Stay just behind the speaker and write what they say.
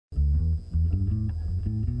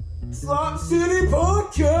Slop City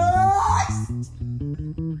Podcast!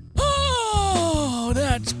 Oh,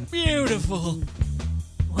 that's beautiful.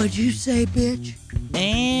 What'd you say, bitch?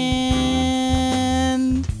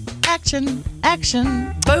 And action,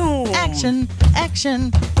 action, Boom. action,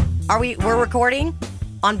 action. We're recording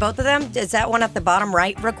on both of them? Is that one at the bottom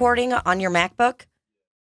right recording on your MacBook?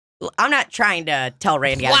 I'm not trying to tell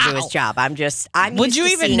Randy how to do his job. I'm Would you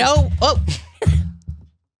even know? Oh.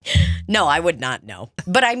 No, I would not know.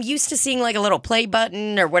 But I'm used to seeing like a little play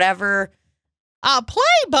button or whatever. A play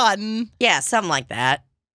button? Yeah, something like that.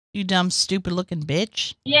 You dumb, stupid looking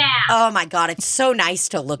bitch. Yeah. Oh my God, it's so nice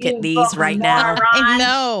to look at these right now. I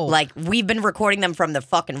know. Like, we've been recording them from the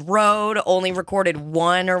fucking road, only recorded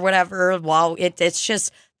one or whatever. While it's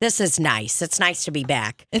just, this is nice. It's nice to be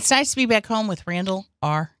back. It's nice to be back home with Randall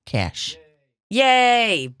R. Cash.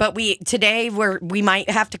 Yay. But today we might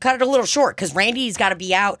have to cut it a little short because Randy's got to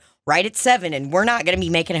be out right at 7 and we're not going to be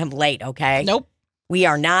making him late, okay? Nope. We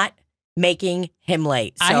are not making him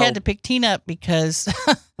late. So I had to pick Tina up because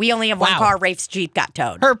we only have one car. Rafe's Jeep got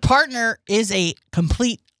towed. Her partner is a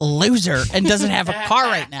complete loser and doesn't have a car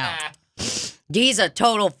right now. He's a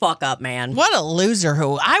total fuck up, man. What a loser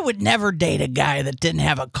who I would never date a guy that didn't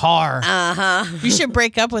have a car. Uh-huh. You should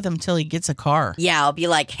break up with him till he gets a car. Yeah, I'll be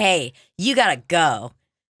like, hey, you got to go,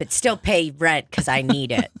 but still pay rent because I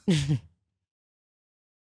need it.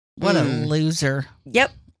 What a loser.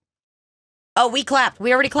 Yep. Oh, we clapped.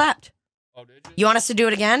 We already clapped. Oh, did you? You want us to do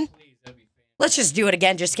it again? Please, that'd be fantastic. Let's just do it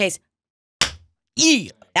again just in case.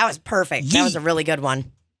 Yeah. That was perfect. That was a really good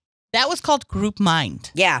one. That was called Group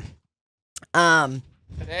Mind. Yeah.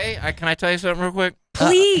 Today, can I tell you something real quick?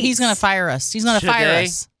 Please. He's going to fire us. He's going to fire Today,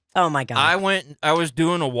 us. Oh, my God. I was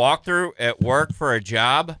doing a walkthrough at work for a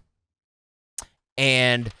job,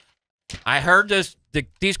 and I heard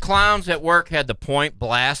these clowns at work had the point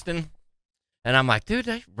blasting, and I'm like, dude,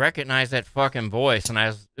 I recognize that fucking voice, and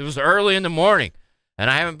it was early in the morning, and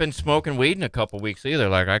I haven't been smoking weed in a couple weeks either.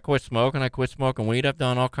 Like, I quit smoking weed. I've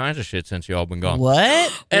done all kinds of shit since y'all been gone.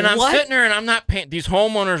 What? And I'm sitting there, and I'm not paying. These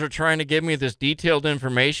homeowners are trying to give me this detailed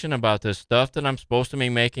information about this stuff that I'm supposed to be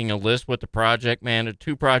making a list with the project manager,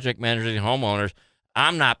 2 project managers and homeowners.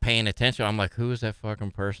 I'm not paying attention. I'm like, who is that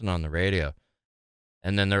fucking person on the radio?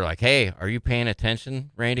 And then they're like, hey, are you paying attention,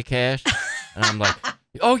 Randy Cash? And I'm like,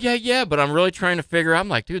 oh, yeah. But I'm really trying to figure out. I'm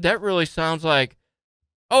like, dude, that really sounds like,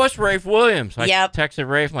 oh, it's Rafe Williams. I texted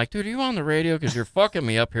Rafe. I'm like, dude, are you on the radio? Because you're fucking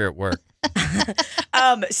me up here at work.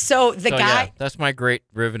 So guy. Yeah, that's my great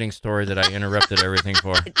riveting story that I interrupted everything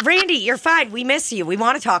for. Randy, you're fine. We miss you. We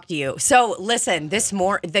want to talk to you. So listen,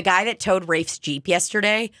 the guy that towed Rafe's Jeep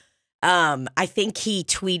yesterday, I think he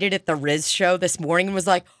tweeted at the Riz show this morning and was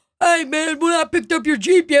like, hey, man, when I picked up your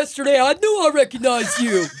Jeep yesterday, I knew I recognized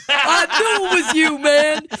you. I knew it was you,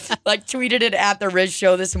 man. Like, tweeted it at the Riz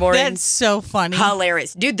show this morning. That's so funny.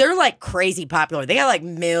 Hilarious. Dude, they're, like, crazy popular. They got, like,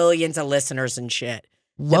 millions of listeners and shit.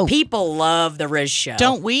 Whoa. The people love the Riz show.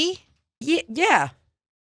 Don't we? Yeah.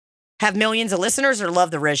 Have millions of listeners or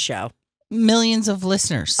love the Riz show? Millions of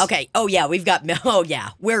listeners. Okay. Oh, yeah.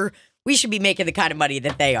 We should be making the kind of money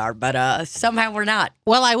that they are, but somehow we're not.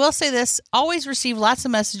 Well, I will say this. Always receive lots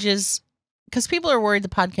of messages because people are worried the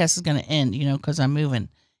podcast is going to end, because I'm moving.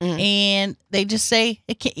 Mm-hmm. And they just say,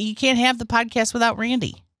 you can't have the podcast without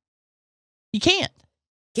Randy. You can't.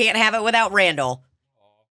 Can't have it without Randall.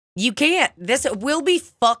 You can't. This will be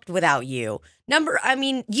fucked without you.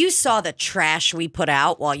 You saw the trash we put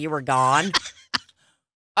out while you were gone.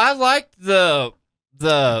 I liked the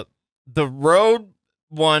road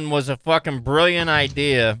one was a fucking brilliant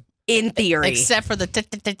idea. In theory. Except for the...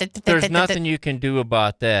 There's nothing you can do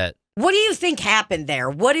about that. What do you think happened there?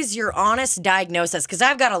 What is your honest diagnosis? Because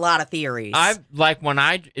I've got a lot of theories. When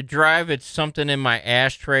I drive, it's something in my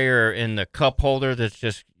ashtray or in the cup holder that's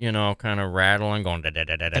just, kind of rattling, going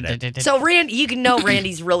da-da-da-da-da-da. So, Randy, you can know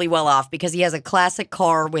Randy's really well off because he has a classic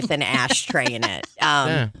car with an ashtray in it.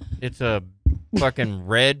 Yeah, it's a fucking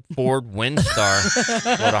red Ford Windstar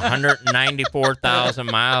with 194,000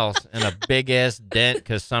 miles and a big-ass dent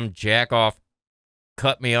because some jackoff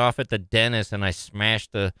cut me off at the dentist and I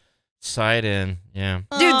smashed the side in. Yeah.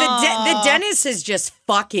 Dude, the dentist is just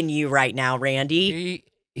fucking you right now, Randy.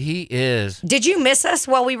 He is. Did you miss us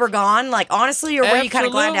while we were gone? Like, honestly, or were you kind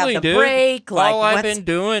of glad to have the dude. break? Like, all I've been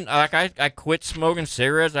doing, like, I quit smoking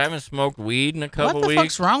cigarettes. I haven't smoked weed in a couple weeks. What the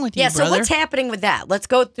fuck's wrong with you, brother? So what's happening with that? Let's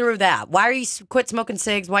go through that. Why are you quit smoking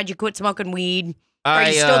cigs? Why'd you quit smoking weed? Are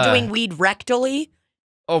you still doing weed rectally?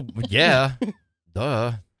 Oh, yeah.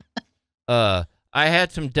 Duh. I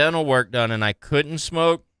had some dental work done, and I couldn't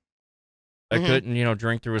smoke. I couldn't,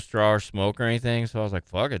 drink through a straw or smoke or anything. So I was like,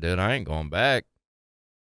 fuck it, dude. I ain't going back.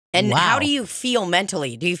 And Wow. how do you feel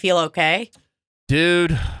mentally? Do you feel okay?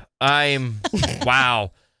 Dude, I'm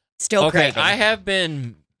wow. Still Okay, craving. I have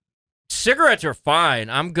been. Cigarettes are fine.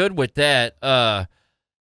 I'm good with that. The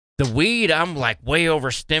weed, I'm like way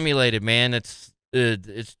overstimulated, man. It's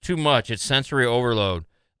too much. It's sensory overload.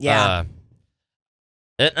 Yeah.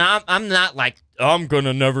 And I'm not like I'm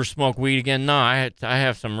gonna never smoke weed again. No, I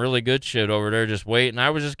have some really good shit over there just waiting.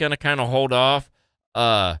 I was just gonna kind of hold off.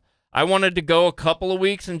 I wanted to go a couple of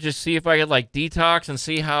weeks and just see if I could like detox and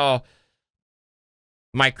see how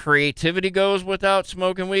my creativity goes without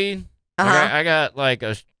smoking weed. I got like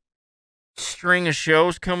a string of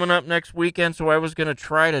shows coming up next weekend, so I was gonna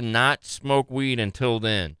try to not smoke weed until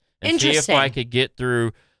then and see if I could get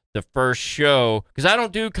through the first show, because I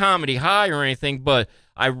don't do comedy high or anything, but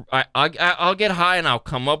I'll get high and I'll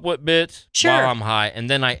come up with bits while I'm high, and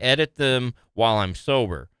then I edit them while I'm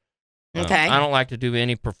sober. Okay. I don't like to do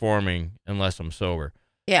any performing unless I'm sober.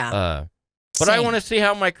 Yeah. But I want to see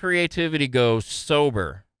how my creativity goes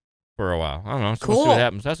sober for a while. I don't know. So we'll see what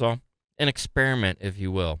happens. That's all. An experiment, if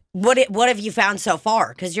you will. What have you found so far?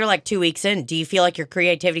 Because you're like 2 weeks in. Do you feel like your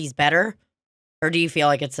creativity's better, or do you feel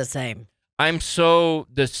like it's the same?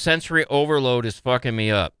 The sensory overload is fucking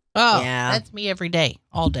me up. Oh, Yeah. that's me every day,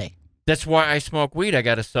 all day. That's why I smoke weed. I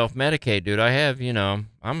got to self-medicate, dude. I have,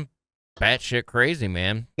 I'm batshit crazy,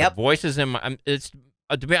 man. Yep. The voices in my,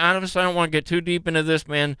 to be honest, I don't want to get too deep into this,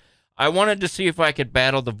 man. I wanted to see if I could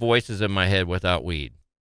battle the voices in my head without weed.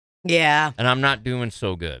 Yeah. And I'm not doing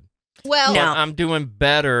so good. Well, No. But I'm doing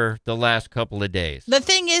better the last couple of days. the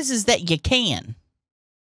thing is that you can.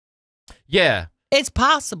 Yeah. It's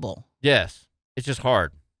possible. Yes. It's just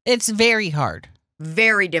hard. It's very hard.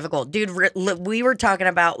 Very difficult. Dude, we were talking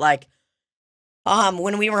about like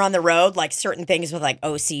when we were on the road, like certain things with like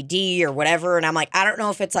OCD or whatever, and I'm like, I don't know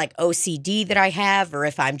if it's like OCD that I have or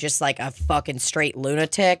if I'm just like a fucking straight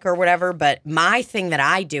lunatic or whatever, but my thing that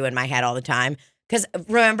I do in my head all the time, because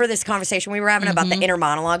remember this conversation we were having about the inner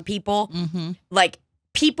monologue people? Mm-hmm. Like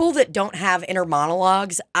people that don't have inner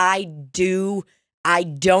monologues, I don't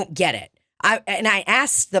get it. I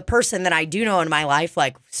asked the person that I do know in my life,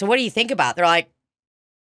 like, so what do you think about? They're like,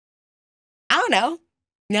 I don't know,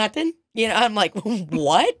 nothing. I'm like,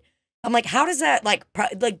 what? I'm like, how does that, like,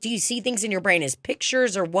 do you see things in your brain as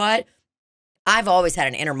pictures or what? I've always had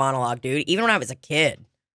an inner monologue, dude, even when I was a kid.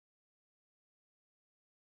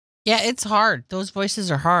 Yeah, it's hard. Those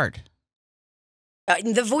voices are hard.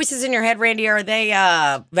 The voices in your head, Randy, are they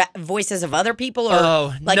voices of other people or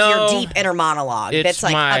Oh, like no. your deep inner monologue that's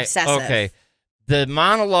like obsessive? Okay. The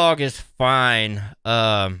monologue is fine.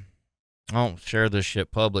 I don't share this shit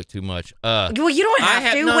public too much. Well, you don't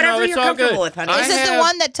have to. Whatever it's you're all comfortable good. with, honey. Is it the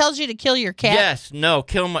one that tells you to kill your cat? Yes, no,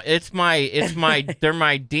 kill my. It's my. They're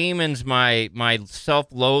my demons. My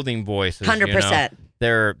self-loathing voices. 100%.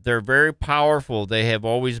 They're very powerful. They have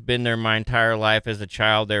always been there my entire life. As a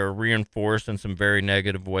child, they were reinforced in some very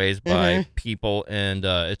negative ways by people, and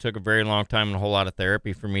it took a very long time and a whole lot of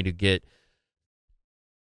therapy for me to get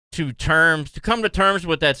to come to terms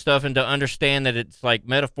with that stuff and to understand that it's like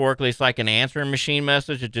metaphorically, it's like an answering machine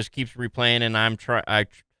message. It just keeps replaying, and I've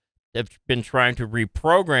been trying to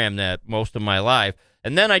reprogram that most of my life.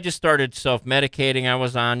 And then I just started self-medicating. I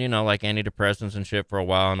was on, like antidepressants and shit for a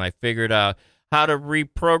while, and I figured out how to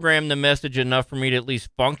reprogram the message enough for me to at least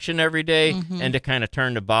function every day and to kind of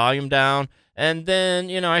turn the volume down. And then,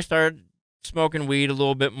 I started smoking weed a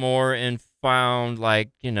little bit more and found like,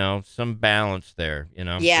 some balance there,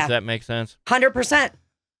 Yeah. Does that make sense? 100%.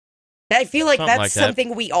 I feel like Something that's like that.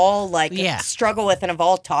 something we all struggle with and have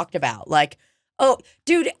all talked about. Like, oh,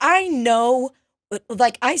 dude, I know,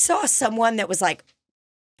 like I saw someone that was like,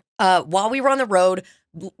 while we were on the road,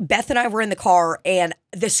 Beth and I were in the car, and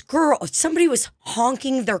this girl, somebody was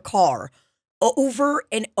honking their car over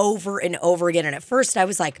and over and over again. And at first I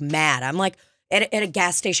was like mad. I'm like at a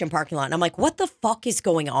gas station parking lot. And I'm like, what the fuck is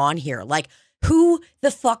going on here? Like, who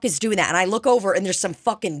the fuck is doing that? And I look over and there's some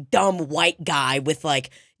fucking dumb white guy with like,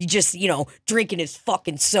 just, drinking his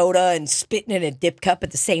fucking soda and spitting in a dip cup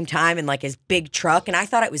at the same time in like his big truck. And I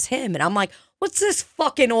thought it was him. And I'm like, what's this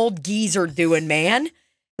fucking old geezer doing, man?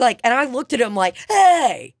 Like, and I looked at him like,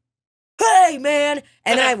 hey, man.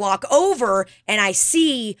 And then I walk over and I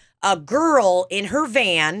see a girl in her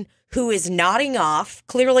van who is nodding off,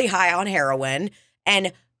 clearly high on heroin,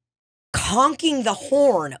 and honking the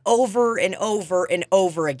horn over and over and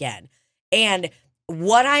over again. And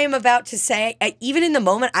what I am about to say, even in the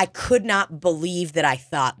moment, I could not believe that I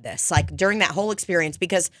thought this, like during that whole experience,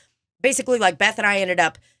 because basically like Beth and I ended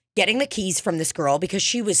up getting the keys from this girl because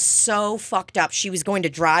she was so fucked up. She was going to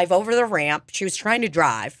drive over the ramp. She was trying to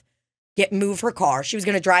drive. move her car. She was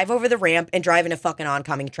going to drive over the ramp and drive into fucking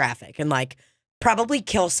oncoming traffic and like probably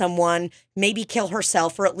kill someone, maybe kill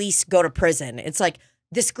herself, or at least go to prison. It's like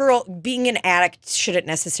this girl being an addict shouldn't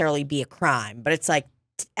necessarily be a crime, but it's like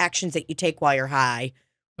actions that you take while you're high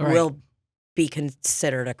will be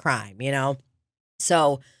considered a crime, you know?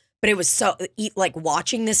 So, but it was so like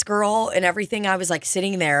watching this girl and everything. I was like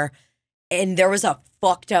sitting there and there was a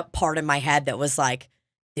fucked up part in my head that was like,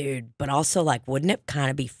 dude, but also like, wouldn't it kind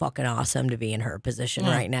of be fucking awesome to be in her position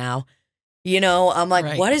right now? You know, I'm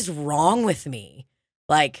like, what is wrong with me?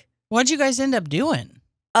 Like, what'd you guys end up doing?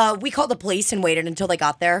 We called the police and waited until they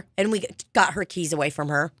got there, and we got her keys away from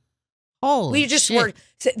her. Holy we just shit. were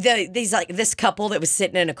these like this couple that was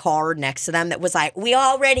sitting in a car next to them that was like, we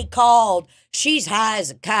already called. She's high as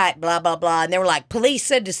a kite, blah blah blah, and they were like, police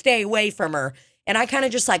said to stay away from her, and I kind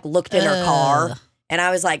of just like looked in her car. And I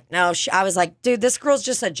was like, no, I was like, dude, this girl's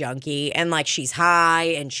just a junkie. And like, she's high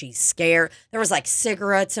and she's scared. There was like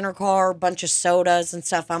cigarettes in her car, a bunch of sodas and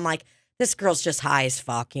stuff. I'm like, this girl's just high as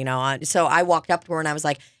fuck, you know? So I walked up to her and I was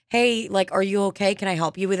like, hey, like, are you okay? Can I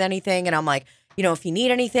help you with anything? And I'm like, you know, if you need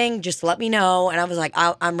anything, just let me know. And I was like,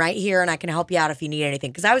 I'm right here and I can help you out if you need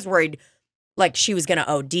anything. Cause I was worried like she was going to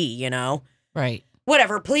OD, you know? Right.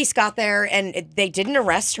 Whatever. Police got there and they didn't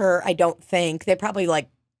arrest her. I don't think. They probably like,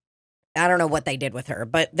 I don't know what they did with her,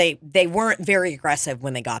 but they weren't very aggressive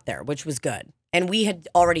when they got there, which was good. And we had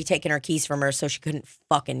already taken her keys from her, so she couldn't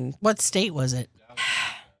fucking... What state was it?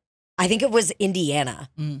 I think it was Indiana.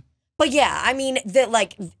 Mm. But yeah, I mean,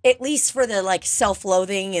 like, at least for the, like,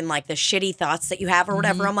 self-loathing and, like, the shitty thoughts that you have or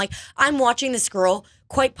whatever, I'm like, I'm watching this girl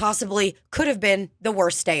quite possibly could have been the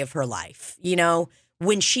worst day of her life, you know?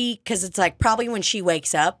 Because it's, like, probably when she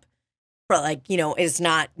wakes up, like, you know, is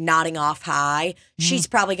not nodding off high, she's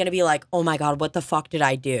probably going to be like, oh my God, what the fuck did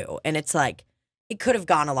I do? And it's like, it could have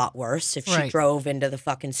gone a lot worse if she drove into the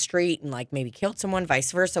fucking street and like maybe killed someone,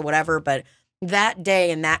 vice versa, whatever. But that day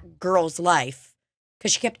in that girl's life,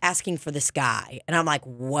 because she kept asking for this guy. And I'm like,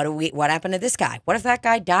 what happened to this guy? What if that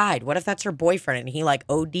guy died? What if that's her boyfriend and he like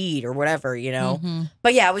OD'd or whatever, you know?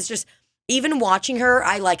 But yeah, it was just, even watching her,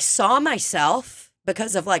 I like saw myself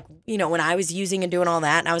because of like, you know, when I was using and doing all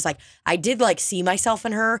that. And I was like, I did like see myself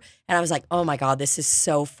in her. And I was like, oh my God, this is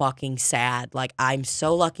so fucking sad. Like, I'm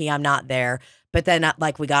so lucky I'm not there. But then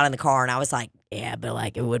like we got in the car and I was like, yeah, but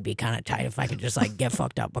like it would be kind of tight if I could just like get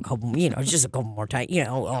fucked up a couple, you know, just a couple more tight, you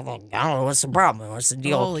know, I don't know, what's the problem? What's the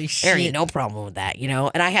deal? Holy shit. There ain't no problem with that, you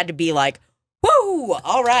know? And I had to be like, whoo,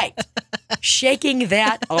 all right. Shaking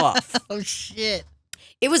that off. Oh shit.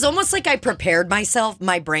 It was almost like I prepared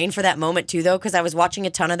my brain for that moment too, though, because I was watching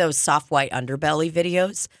a ton of those soft white underbelly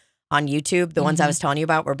videos on YouTube, the ones I was telling you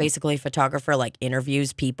about, where basically a photographer like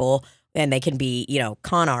interviews people, and they can be, you know,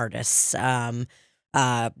 con artists,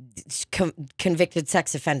 convicted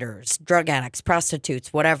sex offenders, drug addicts,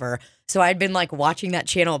 prostitutes, whatever. So I'd been like watching that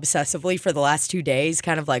channel obsessively for the last 2 days,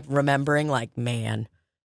 kind of like remembering, like, man,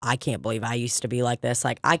 I can't believe I used to be like this.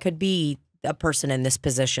 Like, I could be a person in this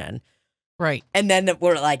position. Right. And then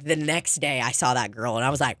we're like the next day I saw that girl and I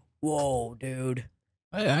was like, whoa, dude.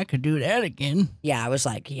 I could do that again. Yeah, I was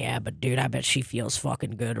like, yeah, but dude, I bet she feels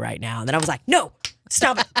fucking good right now. And then I was like, no,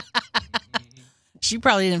 stop it. She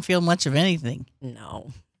probably didn't feel much of anything.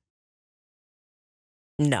 No,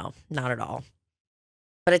 not at all.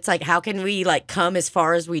 But it's like, how can we like come as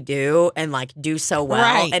far as we do and like do so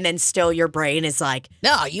well? And then still your brain is like,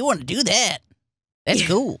 no, you want to do that. That's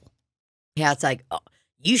cool. Yeah, it's like, oh,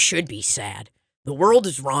 you should be sad. The world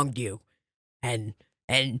has wronged you. And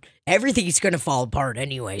everything's going to fall apart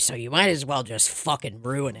anyway, so you might as well just fucking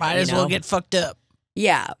ruin it. Might as well get fucked up.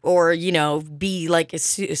 Yeah, or, you know, be like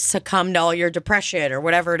succumb to all your depression or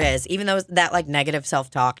whatever it is. Even though that like negative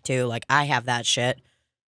self-talk too, like I have that shit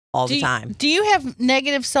all the time. Do you have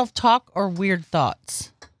negative self-talk or weird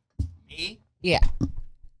thoughts? Me? Yeah.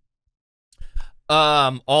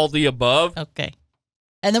 All the above. Okay.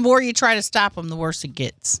 And the more you try to stop them, the worse it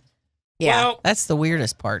gets. Yeah. Well, That's the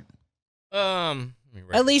weirdest part. let me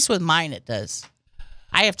write At least with mine, it does.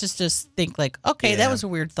 I have to just think like, okay, that was a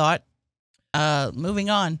weird thought. Moving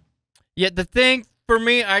on. Yeah, the thing for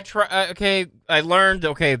me, I learned,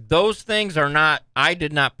 those things are not, I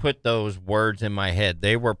did not put those words in my head.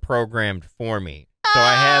 They were programmed for me. So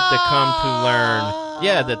I had to come to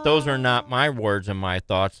learn, that those are not my words and my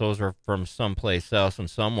thoughts. Those are from someplace else and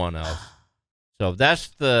someone else. So that's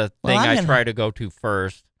the thing I try to go to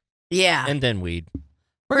first. Yeah. And then weed.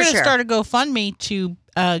 We're going to start a GoFundMe to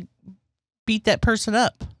beat that person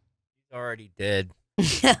up. He's already dead.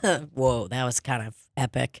 Whoa, that was kind of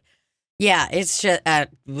epic. Yeah, it's just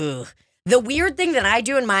the weird thing that I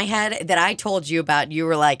do in my head that I told you about. You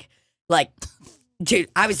were like Dude,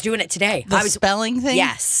 I was doing it today. The I was spelling thing?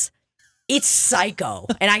 Yes. It's psycho.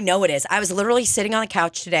 And I know it is. I was literally sitting on the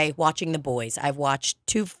couch today watching The Boys. I've watched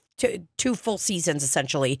two full seasons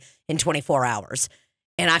essentially in 24 hours.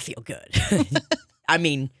 And I feel good. I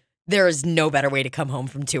mean, there is no better way to come home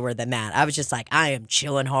from tour than that. I was just like, I am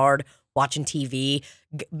chilling hard, watching TV.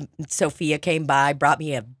 Sophia came by, brought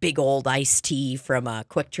me a big old iced tea from a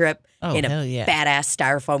Quick Trip in a badass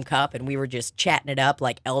styrofoam cup. And we were just chatting it up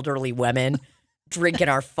like elderly women, drinking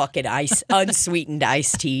our fucking unsweetened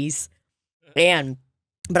iced teas.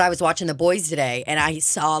 But I was watching The Boys today, and I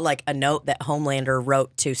saw like a note that Homelander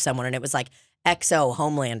wrote to someone, and it was like, XO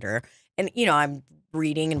Homelander. And, you know, I'm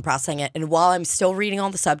reading and processing it. And while I'm still reading all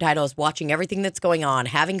the subtitles, watching everything that's going on,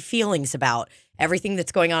 having feelings about everything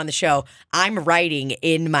that's going on in the show, I'm writing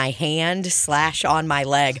in my hand / on my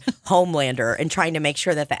leg, Homelander, and trying to make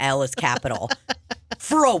sure that the L is capital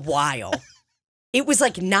for a while. It was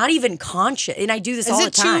like not even conscious. And I do this all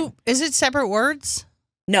the time. Is it separate words?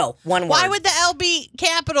 No, one word. Why would the L be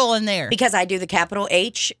capital in there? Because I do the capital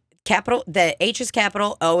H, capital, the H is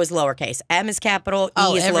capital, O is lowercase, M is capital,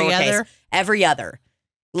 E is every lowercase. Other? Every other.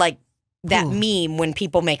 Like that meme when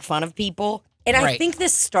people make fun of people. And I think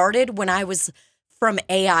this started when I was from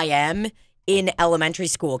AIM in elementary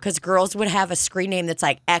school, because girls would have a screen name that's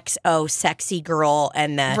like XO sexy girl,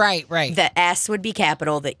 and the S would be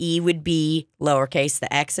capital, the E would be lowercase,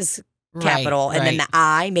 the X is capital, and then the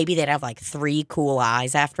I, maybe they'd have like 3 cool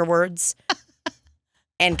I's afterwards.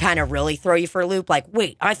 And kind of really throw you for a loop. Like,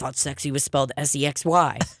 wait, I thought sexy was spelled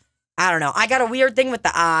SEXY. I don't know. I got a weird thing with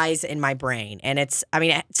the eyes in my brain. And it's, I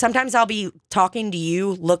mean, sometimes I'll be talking to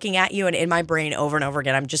you, looking at you, and in my brain over and over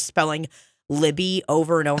again, I'm just spelling Libby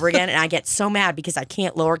over and over again. And I get so mad because I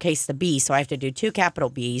can't lowercase the B, so I have to do 2 capital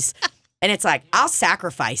B's. And it's like, I'll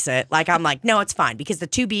sacrifice it. Like, I'm like, no, it's fine, because the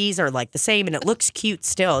 2 B's are like the same and it looks cute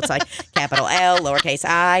still. It's like capital L, lowercase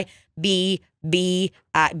I, B, B,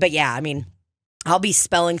 I. But yeah, I mean, I'll be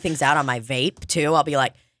spelling things out on my vape too. I'll be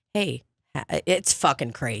like, hey, it's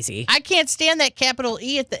fucking crazy. I can't stand that capital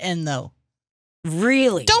E at the end, though.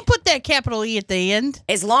 Really? Don't put that capital E at the end.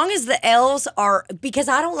 As long as the L's are, because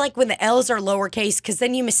I don't like when the L's are lowercase, because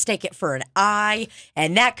then you mistake it for an I,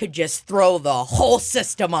 and that could just throw the whole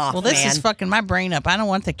system off, Well, this is fucking my brain up. I don't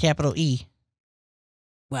want the capital E.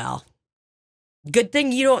 Well, good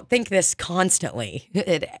thing you don't think this constantly.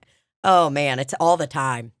 Oh, man, it's all the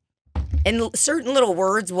time. And certain little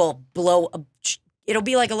words will blow up. It'll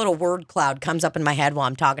be like a little word cloud comes up in my head while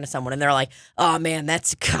I'm talking to someone, and they're like, oh, man,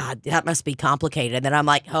 God, that must be complicated. And then I'm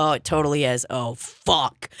like, oh, it totally is. Oh,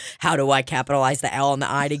 fuck. How do I capitalize the L and the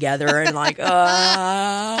I together? And like,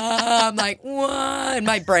 I'm like, what? In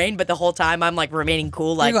my brain, but the whole time I'm like remaining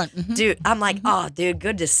cool. Like, dude, I'm like, oh, dude,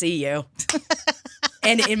 good to see you.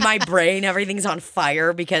 And in my brain, everything's on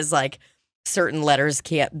fire because like certain letters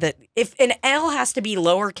can't. If an L has to be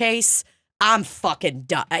lowercase, I'm fucking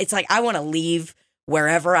done. It's like I want to leave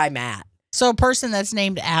wherever I'm at. So a person that's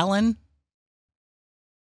named Alan?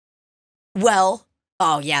 Well,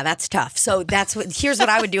 oh yeah, that's tough. So here's what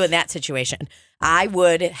I would do in that situation. I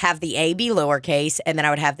would have the A be lowercase, and then I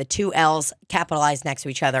would have the 2 L's capitalized next to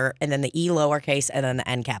each other, and then the E lowercase, and then the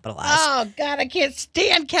N capitalized. Oh, God, I can't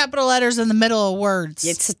stand capital letters in the middle of words.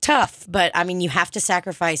 It's tough, but I mean, you have to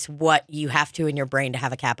sacrifice what you have to in your brain to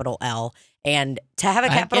have a capital L. And to have a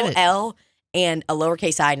capital L and a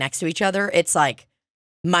lowercase I next to each other, it's like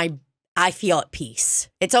I feel at peace.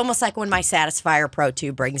 It's almost like when my Satisfier Pro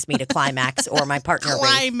 2 brings me to climax, or my partner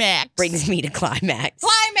climax brings me to climax.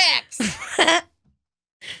 Climax!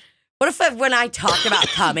 What if when I talked about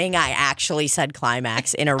coming, I actually said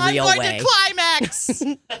climax in a real way? I'm going to climax.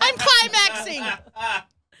 I'm climaxing.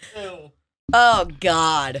 Oh,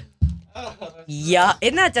 God. Yeah.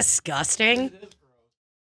 Isn't that disgusting?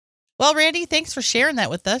 Well, Randy, thanks for sharing that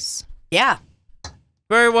with us. Yeah.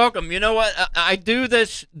 Very welcome. You know what? I do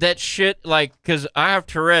that shit like, because I have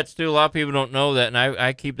Tourette's too. A lot of people don't know that, and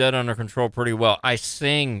I keep that under control pretty well. I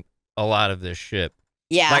sing a lot of this shit.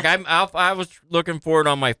 Yeah. Like I was looking for it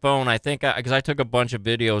on my phone. I think because I took a bunch of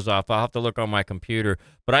videos off. I'll have to look on my computer.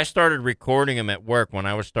 But I started recording them at work when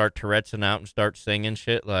I would start Tourette'sing out and start singing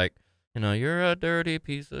shit like, you know, you're a dirty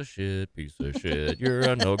piece of shit. You're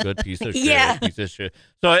a no good piece of shit, piece of shit.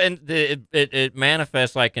 So and it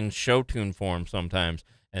manifests like in show tune form sometimes,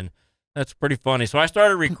 and that's pretty funny. So I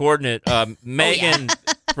started recording it. Megan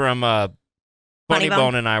from Funny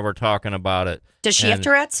Bone and I were talking about it. Does she have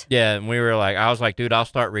Tourette's? Yeah, and I was like, dude, I'll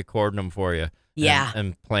start recording them for you. Yeah.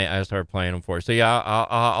 And I started playing them for you. So yeah,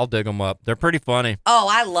 I'll dig them up. They're pretty funny. Oh,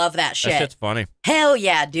 I love that shit. That shit's funny. Hell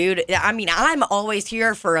yeah, dude. I mean, I'm always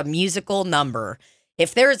here for a musical number.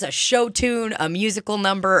 If there's a show tune, a musical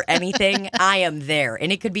number, anything, I am there.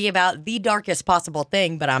 And it could be about the darkest possible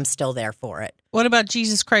thing, but I'm still there for it. What about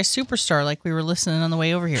Jesus Christ Superstar, like we were listening on the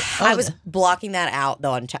way over here? I was blocking that out,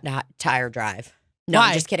 though, on Tire Drive. No, Why?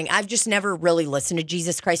 I'm just kidding. I've just never really listened to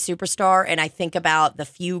Jesus Christ Superstar, and I think about the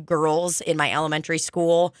few girls in my elementary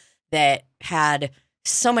school that had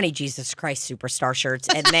so many Jesus Christ Superstar shirts,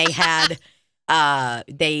 and they had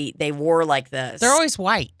they wore like They're always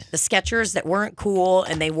white. the Skechers that weren't cool,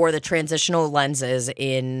 and they wore the transitional lenses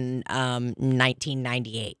in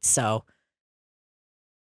 1998. So,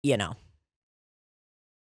 you know.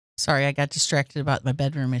 Sorry, I got distracted about my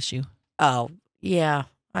bedroom issue. Oh, yeah.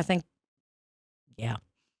 I think, yeah.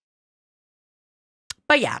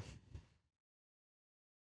 But yeah.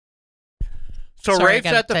 So Sorry, I Rafe's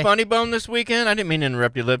gotta at the type. Funny Bone this weekend? I didn't mean to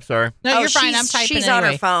interrupt you, Lip. Sorry. No, you're fine. she's- I'm typing She's anyway.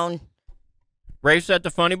 on her phone. Rafe's at the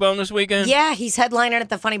Funny Bone this weekend? Yeah, he's headlining at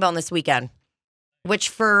the Funny Bone this weekend. Which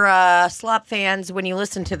for Slop fans, when you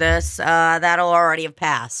listen to this, that'll already have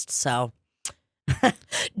passed. So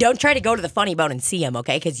don't try to go to the Funny Bone and see him,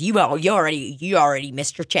 okay? Because you already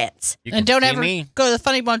missed your chance. You And can don't see ever me. go to the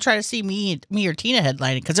Funny Bone and try to see me or Tina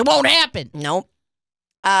headlining, because it won't happen. Nope.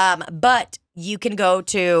 But you can go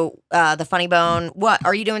to the Funny Bone. What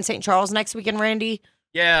are you doing, St. Charles next weekend, Randy?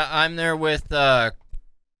 Yeah, I'm there with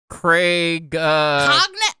Craig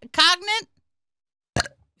Cognate?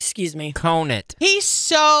 Excuse me. Conant. He's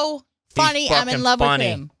so funny. I'm in fucking love funny.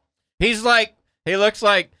 with him. He looks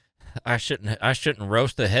like I shouldn't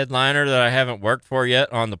roast a headliner that I haven't worked for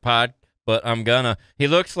yet on the pod, but I'm gonna. He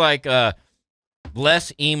looks like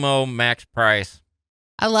less emo Max Price.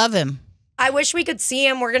 I love him. I wish we could see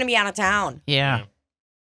him. We're gonna be out of town. Yeah.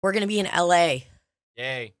 We're gonna be in LA.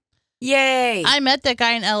 Yay. Yay! I met that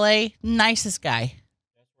guy in L.A. Nicest guy.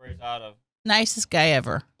 That's where he's out of. Nicest guy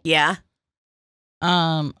ever. Yeah.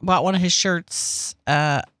 Bought one of his shirts.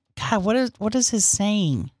 God, what is his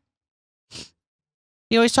saying?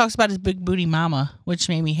 He always talks about his big booty mama, which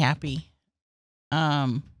made me happy.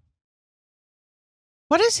 What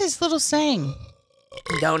is his little saying?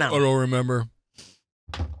 Don't know. don't remember.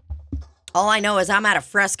 All I know is I'm at a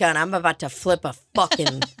Fresca and I'm about to flip a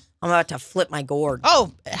fucking. I'm about to flip my gourd.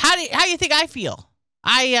 Oh, how do you think I feel?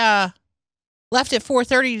 I left at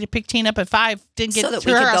 4:30 to pick Tina up at 5. Didn't get So that to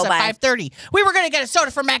we her could house go at 5:30. We were gonna get a soda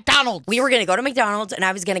from McDonald's. We were gonna go to McDonald's and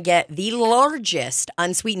I was gonna get the largest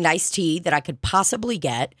unsweetened iced tea that I could possibly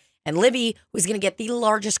get, and Libby was gonna get the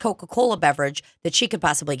largest Coca-Cola beverage that she could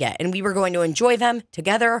possibly get, and we were going to enjoy them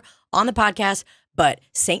together on the podcast. But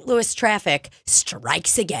St. Louis traffic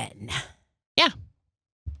strikes again. Yeah.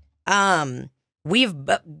 We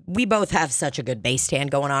both have such a good base tan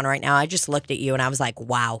going on right now. I just looked at you and I was like,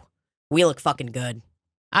 wow, we look fucking good.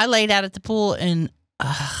 I laid out at the pool in,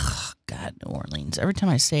 God, New Orleans. Every time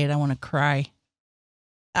I say it, I want to cry.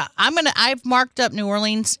 I've marked up New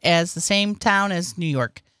Orleans as the same town as New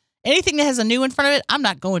York. Anything that has a new in front of it, I'm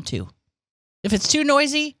not going to. If it's too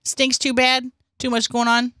noisy, stinks too bad, too much going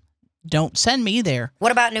on, don't send me there.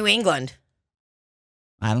 What about New England?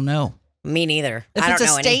 I don't know. Me neither. If I it's don't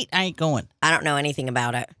a know state, I ain't going. I don't know anything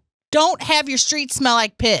about it. Don't have your street smell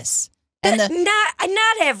like piss. And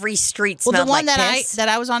Not every street well, smells the one like that piss.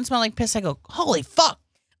 I was on smelled like piss. I go, holy fuck.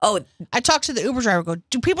 Oh, I talked to the Uber driver. Go,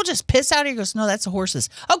 do people just piss out here? He goes, no, that's the horses.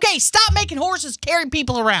 Okay, stop making horses carry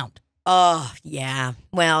people around. oh, yeah.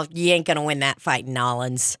 Well, you ain't gonna win that fight in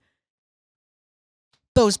Nolans.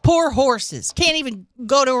 Those poor horses can't even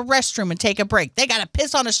go to a restroom and take a break. They got to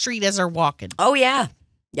piss on the street as they're walking. Oh yeah,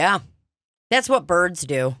 yeah. That's what birds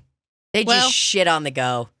do. They Well, just shit on the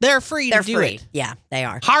go. They're free They're to do free. it. Yeah, they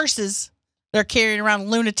are. Horses, they're carrying around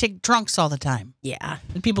lunatic drunks all the time. Yeah,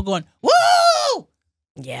 And people going, woo!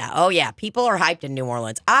 yeah. Oh yeah. People are hyped in New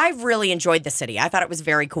Orleans. I've really enjoyed the city. I thought it was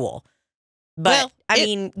very cool. But Well, I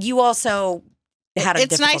mean, you also had a It's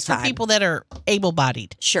difficult nice time. for people that are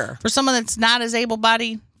able-bodied. Sure. For someone that's not as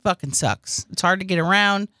able-bodied, fucking sucks. It's hard to get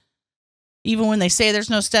around. Even when they say there's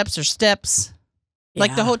no steps, there's steps.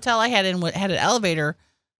 Like the Yeah. hotel I had in had an elevator,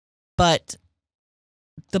 but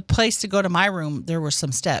the place to go to my room, there were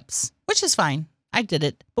some steps, which is fine. I did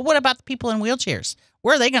it. But what about the people in wheelchairs?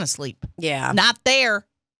 Where are they going to sleep? Yeah. Not there.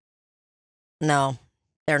 No,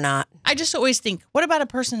 they're not. I just always think, what about a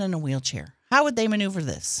person in a wheelchair? How would they maneuver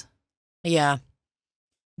this? Yeah.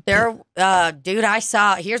 There, dude,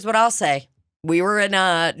 here's what I'll say. We were in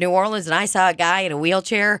New Orleans and I saw a guy in a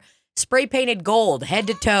wheelchair, spray painted gold, head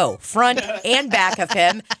to toe, front and back of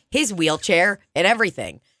him, his wheelchair and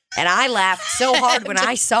everything. And I laughed so hard when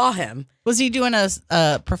I saw him. Was he doing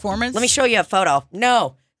a performance? Let me show you a photo.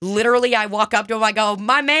 No, literally, I walk up to him. I go,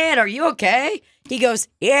 my man, are you okay? He goes,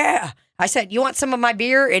 yeah. I said, you want some of my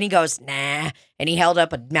beer? And he goes, nah. And he held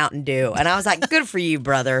up a Mountain Dew. And I was like, good for you,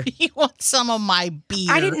 brother. You want some of my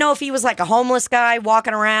beer? I didn't know if he was like a homeless guy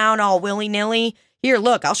walking around all willy-nilly. Here,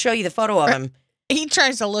 look, I'll show you the photo of him. He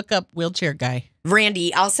tries to look up wheelchair guy.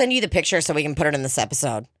 Randy, I'll send you the picture so we can put it in this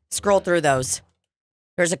episode. Scroll through those.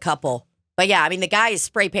 There's a couple. But yeah, I mean, the guy is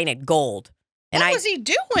spray painted gold. And What was he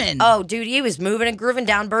doing? Oh, dude, he was moving and grooving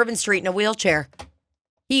down Bourbon Street in a wheelchair.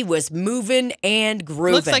 He was moving and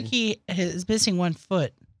grooving. Looks like he is missing one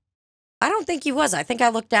foot. I don't think he was. I think I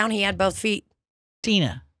looked down. He had both feet.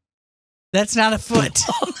 Tina, that's not a foot.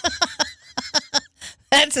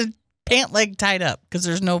 That's a pant leg tied up because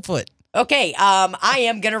there's no foot. Okay, I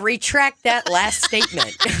am going to retract that last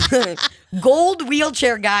statement. Gold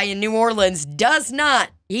wheelchair guy in New Orleans does not.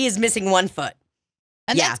 He is missing one foot.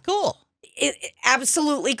 And Yeah. that's cool.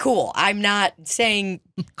 Absolutely cool. I'm not saying...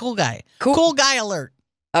 Cool guy. Cool. Cool guy alert.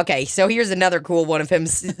 Okay, so here's another cool one of him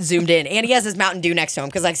zoomed in. And he has his Mountain Dew next to him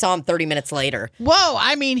because I saw him 30 minutes later. Whoa,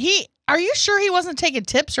 I mean, are you sure he wasn't taking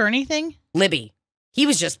tips or anything? Libby. He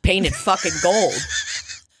was just painted fucking gold.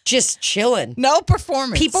 Just chilling. No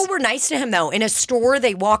performance. People were nice to him, though. In a store,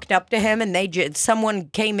 they walked up to him and someone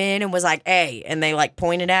came in and was like, hey, and they like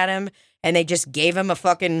pointed at him and they just gave him a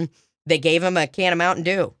can of Mountain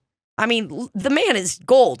Dew. I mean, the man is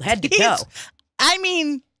gold, head to toe. I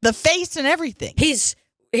mean, the face and everything.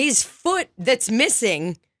 His foot that's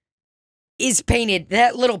missing is painted,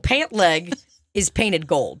 that little pant leg is painted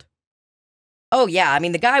gold. Oh, yeah. I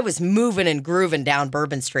mean, the guy was moving and grooving down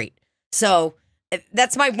Bourbon Street. So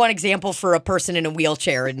that's my one example for a person in a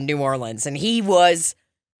wheelchair in New Orleans. And he was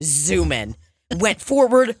zooming, went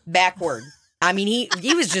forward, backward. I mean,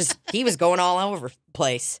 he was going all over the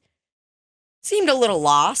place. Seemed a little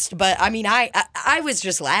lost, but I mean, I was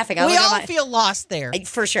just laughing. We all feel lost there.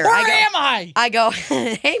 For sure. Where am I? I go,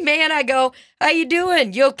 hey man, how you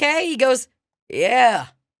doing? You okay? He goes, yeah.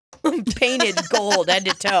 Painted gold head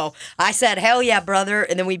to toe. I said, hell yeah, brother.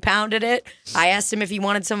 And then we pounded it. I asked him if he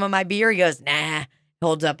wanted some of my beer. He goes, nah.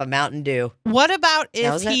 Holds up a Mountain Dew. What about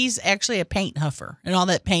if he's actually a paint huffer and all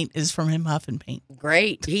that paint is from him huffing paint?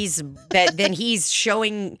 Great. Then he's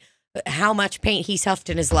showing how much paint he's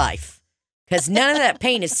huffed in his life. Because none of that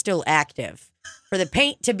paint is still active. For the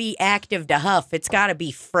paint to be active to huff, it's got to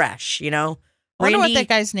be fresh, you know? I wonder what that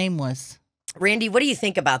guy's name was. Randy, what do you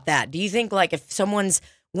think about that? Do you think, like,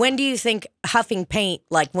 when do you think huffing paint,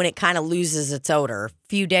 like, when it kind of loses its odor? A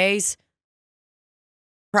few days?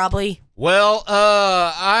 Probably? Well,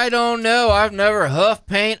 I don't know. I've never huffed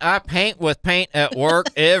paint. I paint with paint at work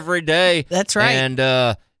every day. That's right. And,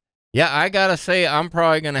 yeah, I got to say, I'm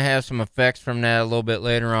probably going to have some effects from that a little bit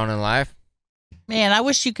later on in life. Man, I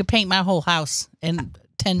wish you could paint my whole house in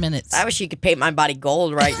 10 minutes. I wish you could paint my body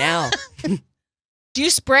gold right now. Do you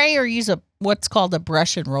spray or use what's called a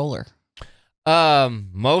brush and roller?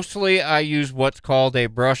 Mostly I use what's called a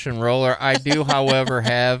brush and roller. I do, however,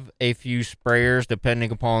 have a few sprayers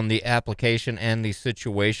depending upon the application and the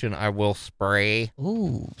situation. I will spray.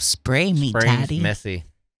 Ooh, spray me, Spraying's daddy. messy.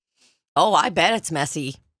 Oh, I bet it's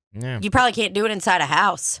messy. Yeah. You probably can't do it inside a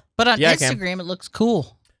house. But on Yeah, I can. Instagram, it looks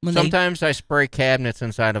cool. Sometimes I spray cabinets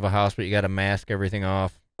inside of a house, but you got to mask everything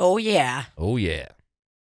off. Oh, yeah. Oh, yeah.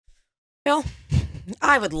 Well,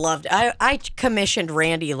 I would love to. I commissioned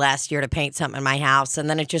Randy last year to paint something in my house, and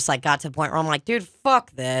then it just like got to the point where I'm like, dude,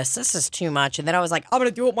 fuck this. This is too much. And then I was like, I'm going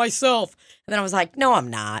to do it myself. And then I was like, no, I'm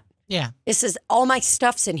not. Yeah. This is all my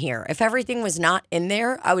stuff's in here. If everything was not in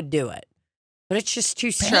there, I would do it. But it's just too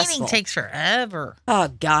stressful. Painting takes forever. Oh,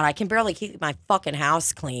 God, I can barely keep my fucking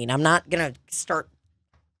house clean. I'm not going to start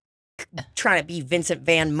trying to be Vincent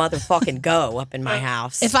Van motherfucking Gogh up in my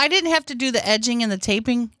house. If I didn't have to do the edging and the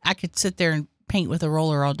taping, I could sit there and paint with a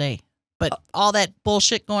roller all day. But all that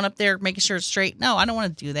bullshit going up there, making sure it's straight, no, I don't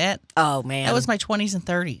want to do that. Oh, man. That was my 20s and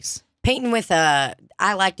 30s. Painting with I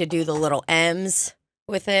like to do the little M's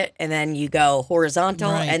with it, and then you go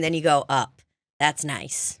horizontal, Right. and then you go up. That's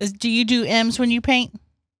nice. Do you do M's when you paint?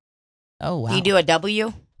 Oh, wow. Do you do a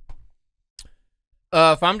W?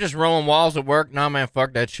 If I'm just rolling walls at work, nah, man,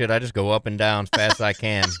 fuck that shit. I just go up and down as fast as I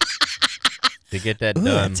can to get that Ooh,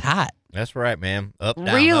 done. that's hot. That's right, man. Up,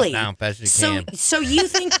 down, Really? up, down, fast as you can. So you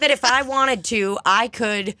think that if I wanted to, I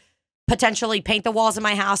could potentially paint the walls of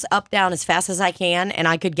my house up, down as fast as I can, and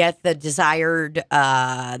I could get the desired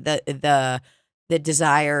the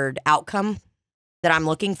desired outcome that I'm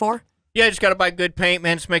looking for? Yeah, just got to buy good paint,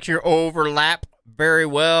 man. Just make sure you overlap very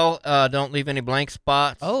well. Don't leave any blank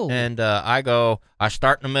spots. Oh. And I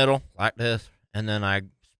start in the middle like this, and then I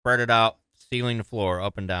spread it out, ceiling to floor,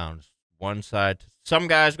 up and down. Just one side. Some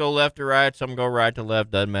guys go left to right, some go right to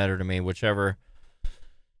left. Doesn't matter to me. Whichever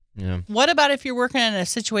Yeah. What about if you're working in a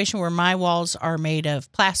situation where my walls are made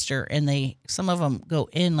of plaster and some of them go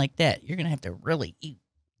in like that? You're gonna have to really eat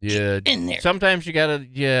in there. Sometimes you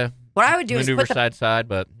gotta, What I would do is maneuver side to side,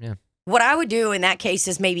 but yeah. What I would do in that case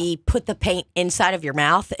is maybe put the paint inside of your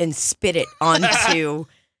mouth and spit it onto.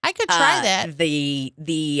 I could try that. The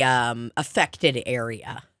affected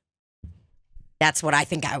area. That's what I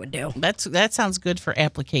think I would do. That sounds good for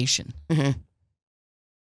application. Mm-hmm.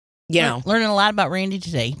 You know, learning a lot about Randy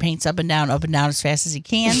today. He paints up and down as fast as he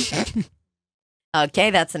can. Okay,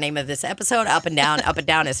 that's the name of this episode. Up and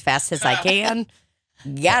down as fast as I can.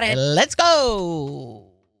 Got it. Let's go.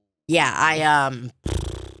 Yeah,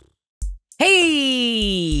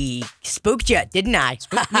 Hey, spooked you, didn't I?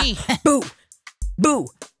 Spooked me. Boo. Boo.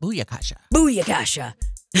 Booyakasha. Booyakasha.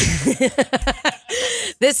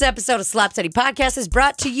 This episode of Slop City Podcast is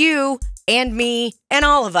brought to you and me and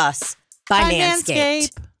all of us by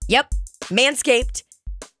Manscaped. Yep. Manscaped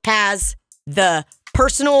has the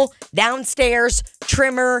personal downstairs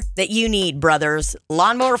trimmer that you need, brothers.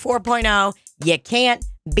 Lawnmower 4.0. You can't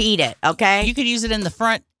beat it, okay? You could use it in the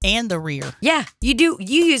front and the rear. Yeah, you do.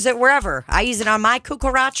 You use it wherever. I use it on my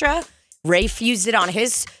cucaracha. Rafe used it on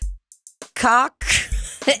his cock.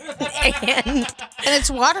 and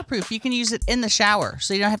it's waterproof. You can use it in the shower,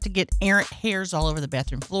 so you don't have to get errant hairs all over the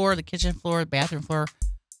bathroom floor, the kitchen floor, the bathroom floor,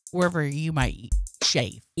 wherever you might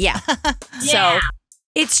shave. Yeah. So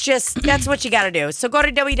it's just, that's what you got to do. So go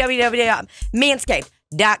to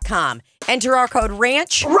www.manscaped.com. Enter our code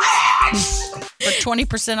RANCH. For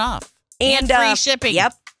 20% off. And free shipping.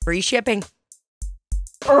 Yep. Free shipping.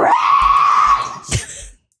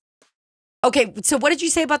 Okay, so what did you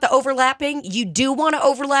say about the overlapping? You do want to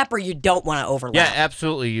overlap or you don't want to overlap? Yeah,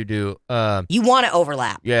 absolutely you do. You want to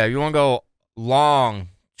overlap. Yeah, you want to go long,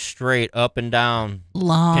 straight, up and down.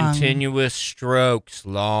 Long. Continuous strokes,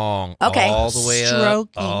 long. Okay. All the way Stroking.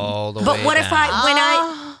 up, all the way But what if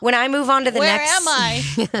down. when I move on to the Where next... am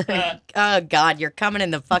I? Oh, God, you're coming in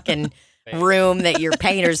the fucking room that your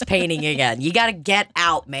painter's painting again. You got to get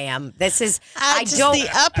out, ma'am. This is... Just the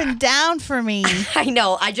up and down for me. I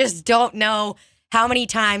know. I just don't know how many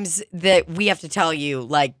times that we have to tell you,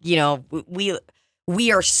 like, you know,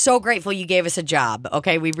 we are so grateful you gave us a job,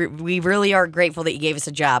 okay? We really are grateful that you gave us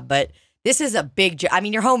a job, but this is a big job. I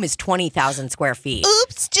mean, your home is 20,000 square feet.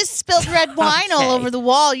 Oops, just spilled red wine all over the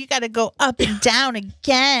wall. You got to go up and down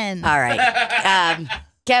again. All right.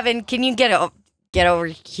 Kevin, can you get over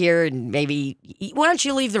here and maybe... Why don't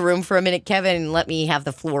you leave the room for a minute, Kevin, and let me have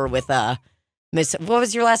the floor with Miss... What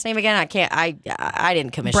was your last name again? I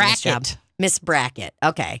didn't commission this job. Miss Brackett.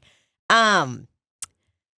 Okay.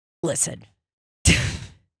 Listen.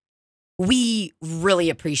 We really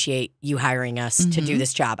appreciate you hiring us to do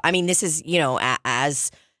this job. I mean, this is, you know,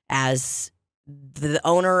 as the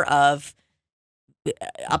owner of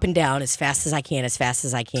Up and Down as fast as I can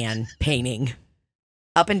painting.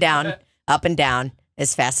 Up and down,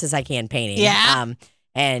 as fast as I can painting. Yeah.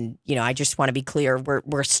 And, you know, I just want to be clear,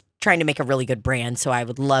 we're trying to make a really good brand, so I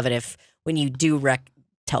would love it if when you do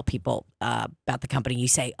tell people about the company, you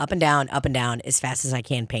say up and down, as fast as I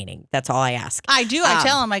can painting. That's all I ask. I do. I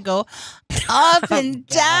tell them, I go up and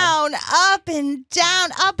down, up and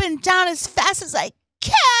down, as fast as I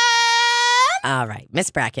can. All right, Miss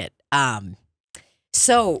Brackett.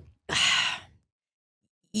 So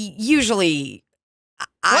usually,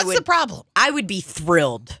 What's the problem? I would be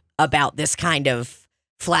thrilled about this kind of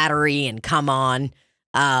flattery and come on.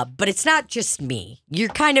 But it's not just me. You're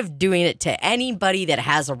kind of doing it to anybody that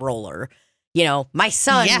has a roller. You know, my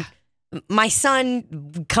son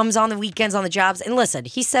comes on the weekends on the jobs. And listen,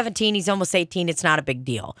 he's 17. He's almost 18. It's not a big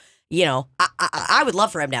deal. You know, I would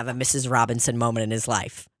love for him to have a Mrs. Robinson moment in his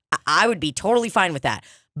life. I would be totally fine with that.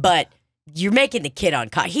 But you're making the kid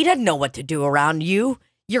uncomfortable. He doesn't know what to do around you.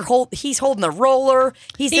 He's holding the roller.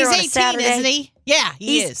 He's there on 18, a Saturday. isn't he? Yeah,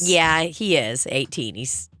 he is. Yeah, he is 18.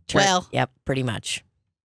 He's yep, pretty much.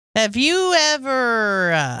 Have you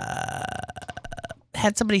ever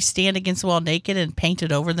had somebody stand against the wall naked and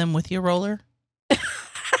painted over them with your roller?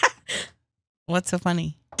 What's so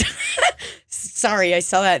funny? Sorry, I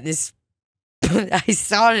saw that in this. I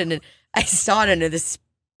saw it in this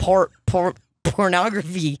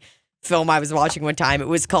pornography film I was watching one time. It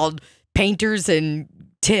was called Painters and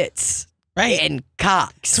Tits. Right. And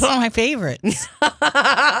cocks. It's one of my favorites.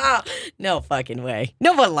 No fucking way.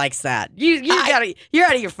 No one likes that. You're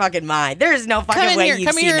out of your fucking mind. There is no fucking way you've seen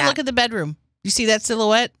that. Come here and look at the bedroom. You see that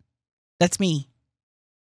silhouette? That's me.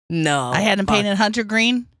 No. I had him painted hunter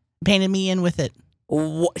green, painted me in with it.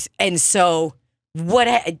 And so,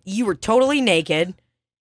 you were totally naked,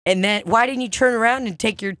 and then why didn't you turn around and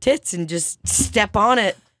take your tits and just step on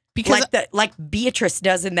it? Because like Beatrice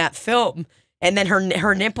does in that film. And then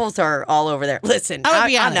her nipples are all over there. Listen,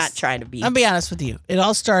 I'm not trying to be. I'll be honest with you. It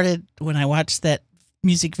all started when I watched that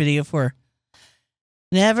music video for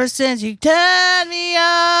Never Since You Turned Me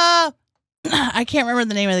Up. I can't remember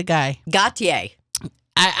the name of the guy. Gautier.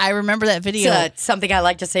 I remember that video. It's something I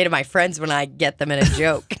like to say to my friends when I get them in a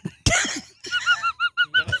joke.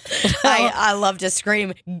 I love to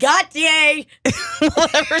scream, Gautier!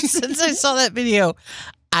 Ever since I saw that video,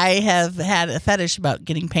 I have had a fetish about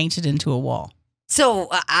getting painted into a wall. So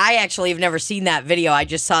I actually have never seen that video. I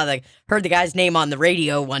just heard the guy's name on the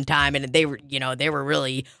radio one time, and they were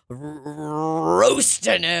really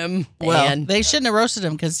roasting him. Well, they shouldn't have roasted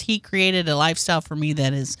him because he created a lifestyle for me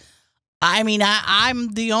that is. I mean, I'm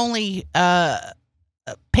the only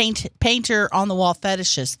painter on the wall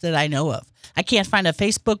fetishist that I know of. I can't find a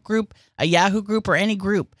Facebook group, a Yahoo group, or any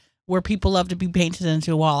group where people love to be painted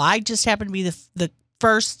into a wall. I just happen to be the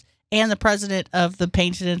first and the president of the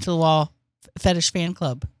Painted Into the Wall Fetish Fan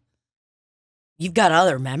Club. You've got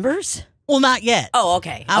other members? Well, not yet. Oh,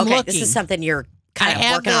 okay. I'm looking. This is something you're kind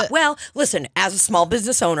of working on. Well, listen, as a small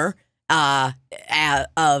business owner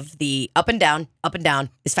of the Up and Down,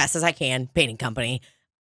 as fast as I can painting company,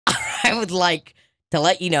 I would like to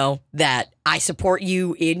let you know that I support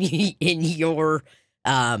you in your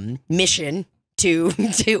mission to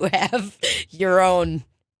have your own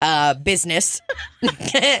business.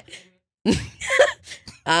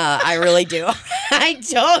 I really do. I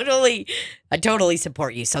totally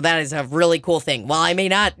support you. So that is a really cool thing. While I may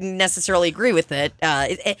not necessarily agree with it,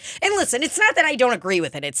 and listen, it's not that I don't agree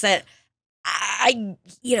with it. It's that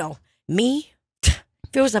me,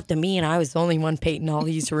 if it was up to me and I was the only one painting all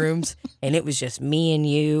these rooms and it was just me and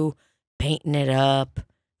you painting it up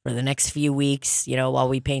for the next few weeks, while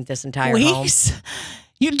we paint this entire home.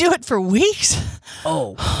 You do it for weeks?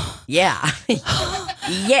 Oh, yeah.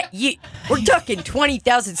 Yeah, we're talking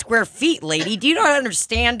 20,000 square feet, lady. Do you not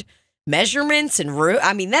understand measurements and room?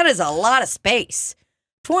 I mean, that is a lot of space.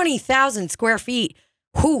 20,000 square feet.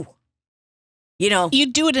 Whew. You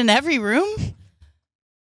do it in every room?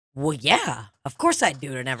 Well, yeah. Of course I'd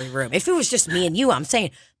do it in every room. If it was just me and you, I'm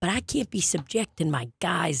saying, but I can't be subjecting my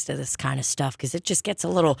guys to this kind of stuff because it just gets a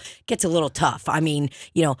little tough. I mean,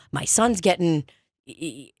 my son's getting...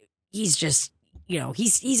 He's just,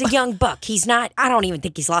 he's a young buck. He's not, I don't even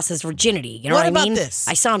think he's lost his virginity. You know what I mean? What about this?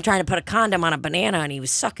 I saw him trying to put a condom on a banana and he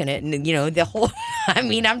was sucking it. And, the whole,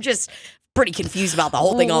 I'm just pretty confused about the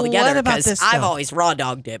whole thing altogether because I've always raw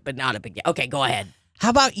dogged it, but not a big deal. Okay, go ahead.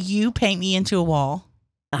 How about you paint me into a wall?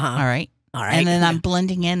 Uh-huh. All right. And then I'm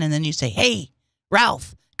blending in and then you say, hey,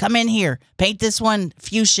 Ralph, come in here. Paint this one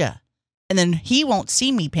fuchsia. And then he won't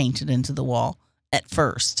see me painted into the wall at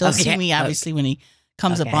first. He'll see me obviously when he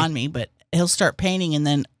comes up on me, but he'll start painting and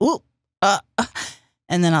then,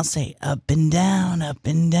 and then I'll say, up and down, up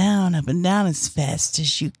and down, up and down as fast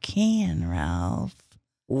as you can, Ralph.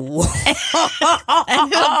 Whoa.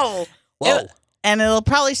 And it'll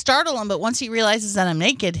probably startle him, but once he realizes that I'm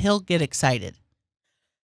naked, he'll get excited.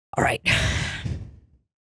 All right.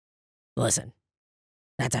 Listen,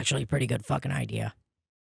 that's actually a pretty good fucking idea.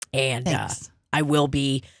 And I will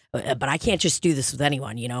be... But I can't just do this with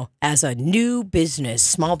anyone, As a new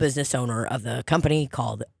small business owner of the company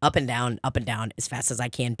called Up and Down, as fast as I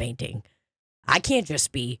can painting, I can't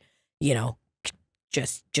just be,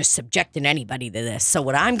 just subjecting anybody to this. So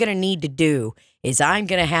what I'm going to need to do is I'm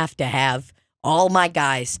going to have all my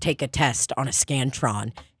guys take a test on a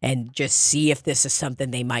Scantron and just see if this is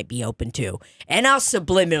something they might be open to. And I'll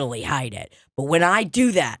subliminally hide it. But when I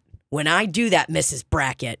do that, Mrs.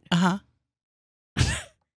 Brackett,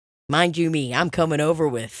 mind you me, I'm coming over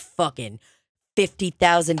with fucking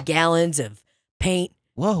 50,000 gallons of paint.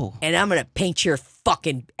 Whoa. And I'm going to paint your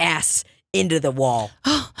fucking ass into the wall.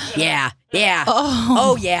 Yeah.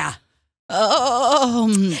 Oh, yeah.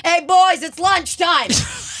 Hey, boys, it's lunchtime.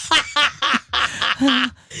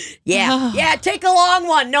 Yeah, take a long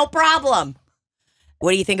one. No problem.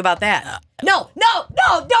 What do you think about that? No,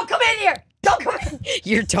 don't come in here. Don't come in.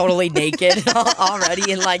 You're totally naked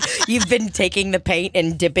already, and you've been taking the paint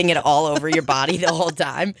and dipping it all over your body the whole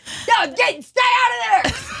time. No, stay out of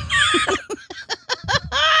there.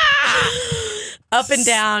 Up and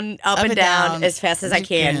down, as fast as I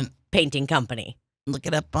can. Painting company. Look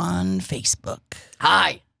it up on Facebook.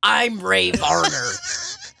 Hi, I'm Ray Varner,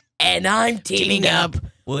 and I'm teaming up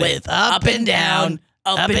with Up and Down,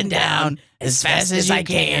 as fast as I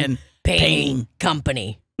can. Painting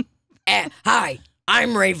company. Hi,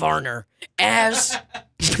 I'm Ray Varner. As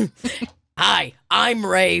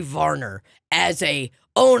a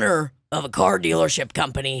owner of a car dealership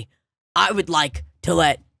company, I would like to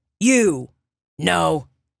let you know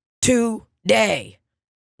today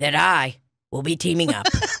that I will be teaming up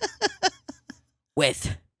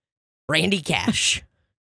with Randy Cash,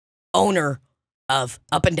 owner of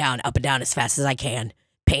Up and Down as fast as I can,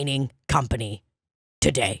 painting company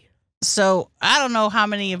today. So I don't know how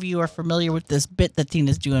many of you are familiar with this bit that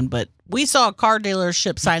Tina's doing, but we saw a car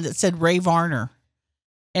dealership sign that said Ray Varner,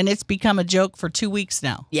 and it's become a joke for 2 weeks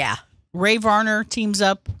now. Yeah. Ray Varner teams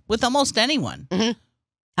up with almost anyone. Mm-hmm.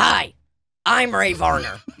 Hi, I'm Ray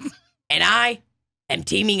Varner, and I am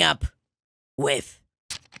teaming up with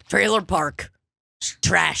Trailer Park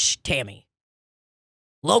Trash Tammy,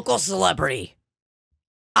 local celebrity.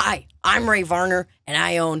 Hi, I'm Ray Varner, and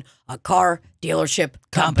I own a car dealership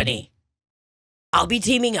company. I'll be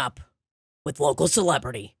teaming up with local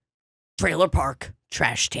celebrity Trailer Park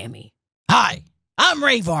Trash Tammy. Hi, I'm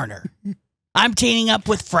Ray Varner. I'm teaming up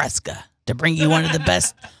with Fresca to bring you one of the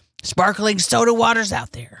best sparkling soda waters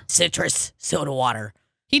out there. Citrus soda water.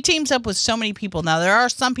 He teams up with so many people. Now, there are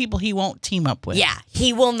some people he won't team up with. Yeah,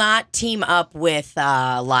 he will not team up with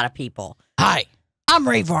a lot of people. Hi, I'm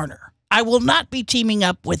Ray Varner. I will not be teaming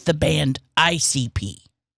up with the band ICP.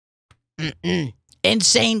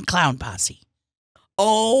 Insane Clown Posse.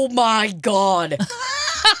 Oh my God.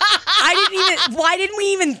 Why didn't we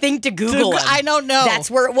even think to Google him? I don't know.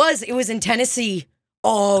 That's where it was. It was in Tennessee.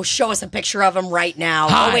 Oh, show us a picture of him right now.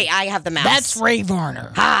 Hi, oh, wait, I have the mouse. That's Ray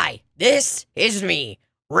Varner. Hi, this is me,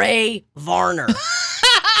 Ray Varner.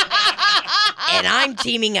 And I'm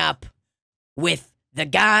teaming up with the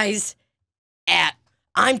guys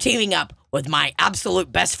I'm teaming up with my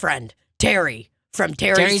absolute best friend, Terry, from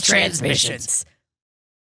Terry's Transmissions.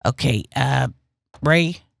 Okay,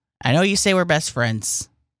 Ray, I know you say we're best friends,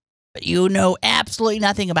 but you know absolutely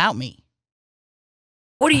nothing about me.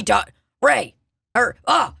 What are you talking? Ray.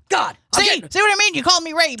 Oh, God. See what I mean? You called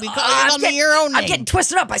me Ray because you called me your own name. I'm getting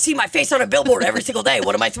twisted up. I see my face on a billboard every single day.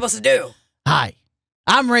 What am I supposed to do? Hi,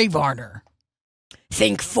 I'm Ray Varner.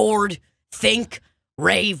 Think Ford. Think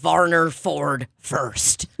Ray Varner Ford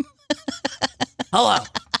first. Hello,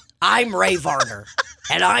 I'm Ray Varner,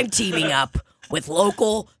 and I'm teaming up with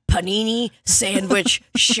local panini sandwich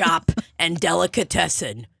shop and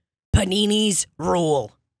delicatessen. Panini's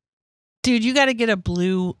rule. Dude, you got to get a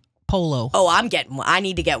blue polo. Oh, I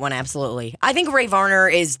need to get one, absolutely. I think Ray Varner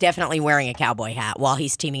is definitely wearing a cowboy hat while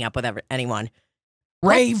he's teaming up with anyone.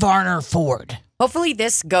 Ray Varner Ford. Hopefully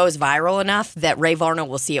this goes viral enough that Ray Varner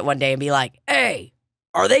will see it one day and be like, hey,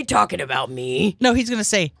 are they talking about me? No, he's going to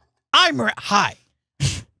say, Hi,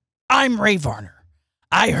 I'm Ray Varner.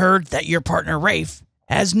 I heard that your partner Rafe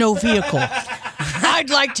has no vehicle. I'd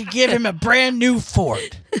like to give him a brand new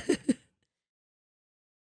Ford.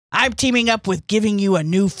 I'm teaming up with giving you a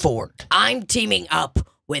new Ford. I'm teaming up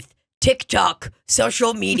with TikTok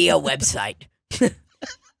social media website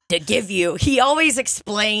to give you. He always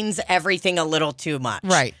explains everything a little too much.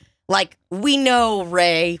 right. Like, we know,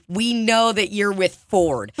 Ray, we know that you're with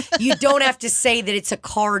Ford. You don't have to say that it's a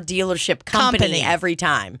car dealership company every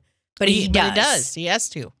time. But he does. But he does. He has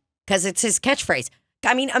to. Because it's his catchphrase.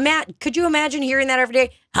 I mean, could you imagine hearing that every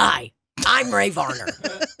day? Hi, I'm Ray Varner.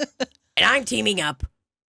 And I'm teaming up.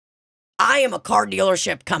 I am a car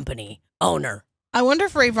dealership company owner. I wonder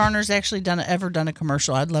if Ray Varner's actually ever done a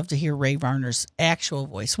commercial. I'd love to hear Ray Varner's actual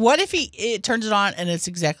voice. What if it turns it on and it's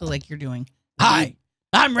exactly like you're doing? Hi,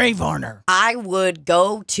 I'm Ray Varner. I would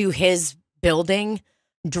go to his building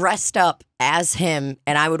dressed up as him,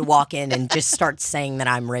 and I would walk in and just start saying that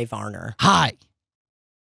I'm Ray Varner. Hi.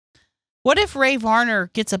 What if Ray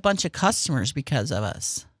Varner gets a bunch of customers because of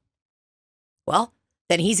us? Well,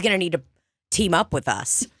 then he's going to need to team up with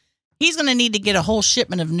us. He's going to need to get a whole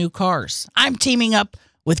shipment of new cars. I'm teaming up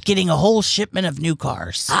with getting a whole shipment of new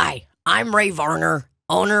cars. Hi, I'm Ray Varner,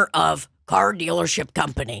 owner of Car Dealership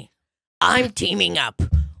Company. I'm teaming up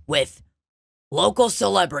with local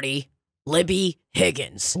celebrity Libby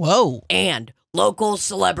Higgins. Whoa. And local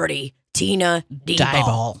celebrity Tina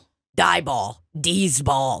Dieball. Dieball. D's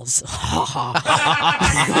balls.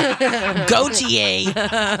 Gautier.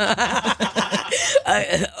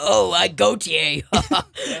 Gautier.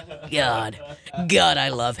 God, I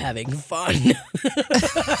love having fun.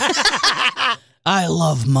 I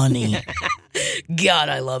love money. God,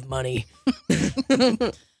 I love money.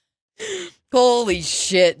 Holy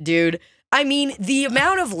shit, dude. I mean, the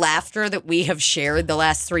amount of laughter that we have shared the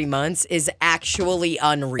last 3 months is actually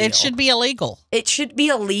unreal. It should be illegal. It should be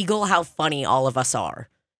illegal how funny all of us are.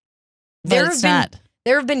 But it's not.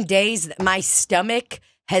 There have been days that my stomach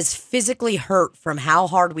has physically hurt from how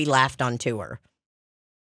hard we laughed on tour.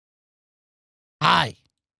 Hi.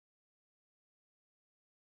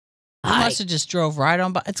 I must have just drove right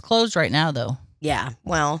on by. It's closed right now, though. Yeah,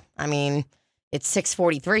 well, I mean, It's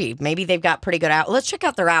 6:43. Maybe they've got pretty good hours. Let's check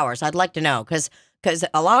out their hours. I'd like to know because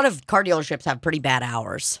a lot of car dealerships have pretty bad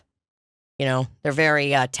hours. You know, they're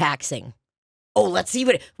very taxing. Oh, let's see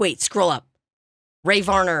wait, scroll up. Ray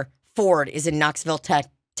Varner Ford is in Knoxville,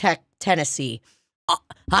 Tennessee.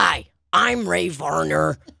 Hi, I'm Ray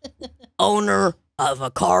Varner, owner of a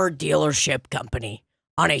car dealership company.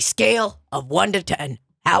 On a scale of 1 to 10,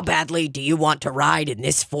 how badly do you want to ride in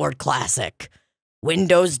this Ford Classic?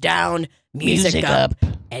 Windows down, music up,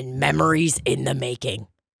 and memories in the making.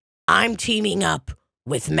 I'm teaming up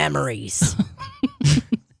with memories.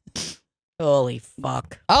 Holy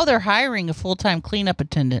fuck. Oh, they're hiring a full-time cleanup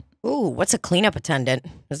attendant. Ooh, what's a cleanup attendant?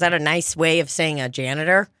 Is that a nice way of saying a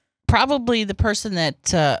janitor? Probably the person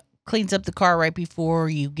that cleans up the car right before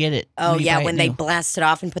you get it. Oh, yeah, when they blast it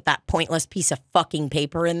off and put that pointless piece of fucking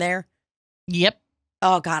paper in there. Yep.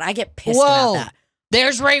 Oh, God, I get pissed about that.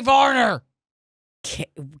 There's Ray Varner.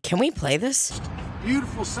 Can we play this?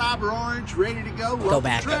 Beautiful cyber orange, ready to go. Go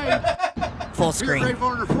back. Full screen. Here at Ray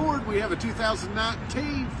Varner Ford, we have a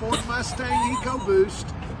 2019 Ford Mustang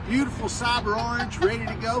EcoBoost. Beautiful cyber orange, ready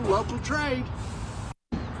to go. Local trade.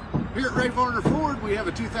 Here at Ray Varner Ford, we have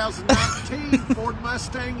a 2019 Ford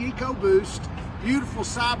Mustang EcoBoost. Beautiful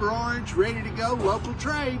cyber orange, ready to go. Local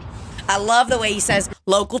trade. I love the way he says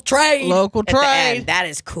local trade. Local at the trade. end. That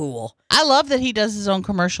is cool. I love that he does his own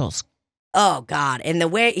commercials. Oh God. And the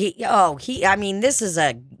way I mean, this is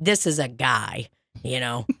a guy, you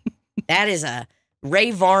know. That is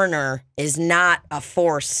Ray Varner is not a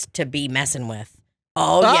force to be messing with.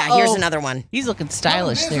 Oh yeah, here's another one. He's looking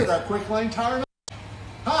stylish Come and visit there. our Quick Lane Tire.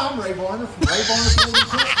 Hi, I'm Ray Varner from Ray Varner Ford and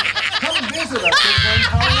Clinton. Come and visit our Quick Lane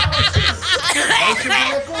Tire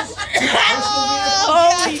Center.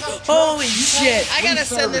 Holy shit. I gotta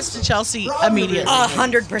send this to Chelsea immediately.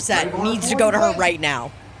 100% needs to go to her right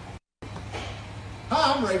now.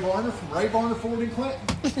 Hi, I'm Ray Varner from Ray Varner Ford and Clinton.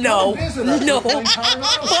 No, Come and visit our no Quick Lane Tire and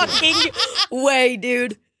Auto Center. fucking way,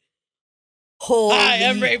 dude. Holy. Hi,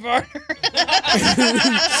 I'm Ray Varner.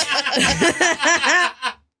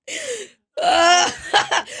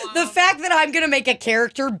 The fact that I'm gonna make a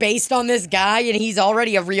character based on this guy and he's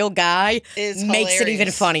already a real guy Is makes it even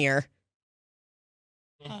hilarious. funnier.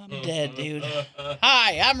 I'm dead, dude.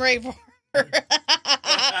 Hi, I'm Ray Varner.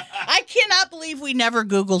 I cannot believe we never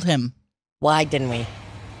Googled him. Why didn't we?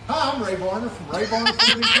 Hi, I'm Ray Varner from Ray Varner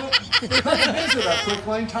Ford and Clinton. Come and visit our Quick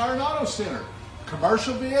Lane Tire and Auto Center.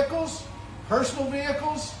 Commercial vehicles, personal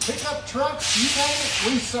vehicles, pickup trucks, you name it,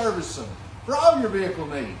 we service them for all your vehicle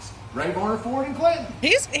needs. Ray Varner Ford and Clinton.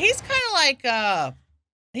 He's kind of like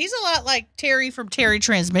he's a lot like Terry from Terry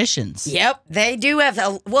Transmissions. Yep, they do have.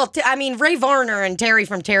 I mean, Ray Varner and Terry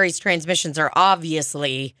from Terry's Transmissions are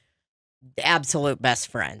obviously absolute best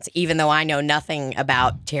friends. Even though I know nothing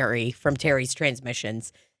about Terry from Terry's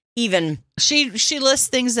Transmissions, even She lists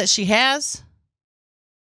things that she has.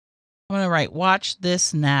 I'm gonna write, watch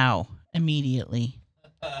this now immediately.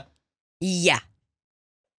 yeah.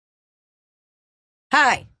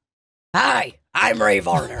 Hi, I'm Ray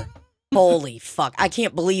Varner. Holy fuck! I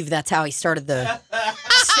can't believe that's how he started the.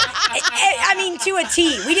 I mean, to a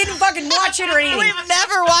T. We didn't fucking watch it or anything. We've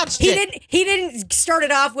never watched it. He didn't start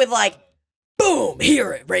it off with like, boom,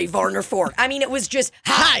 here at Ray Varner Ford. I mean, it was just,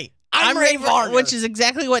 hi, I'm Ray Varner. Which is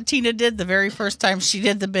exactly what Tina did the very first time she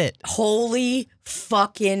did the bit. Holy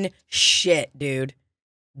fucking shit, dude.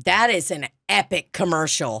 That is an epic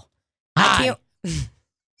commercial. Hi. I can't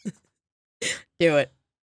do it.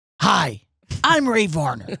 Hi, I'm Ray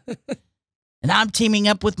Varner. And I'm teaming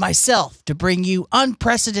up with myself to bring you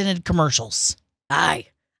unprecedented commercials. Hi,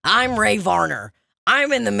 I'm Ray Varner.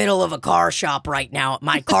 I'm in the middle of a car shop right now at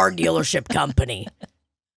my car dealership company.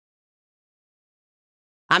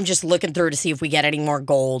 I'm just looking through to see if we get any more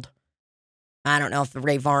gold. I don't know if the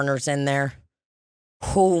Ray Varner's in there.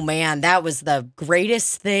 Oh, man, that was the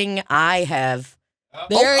greatest thing I have.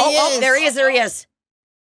 There he is. There he is. There he is.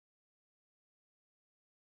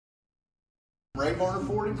 Ray Varner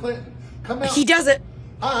Ford and Clinton. Come out. He does it.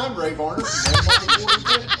 Hi, I'm Ray Varner from Ray Varner Ford and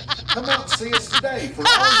Clinton. Come out and see us today for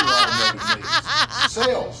all your automotive needs.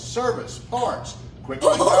 Sales, service, parts, quick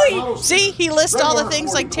lane tire and auto See, center. he lists Ray all the Varner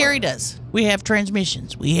things Ford like and Terry Clinton. does. We have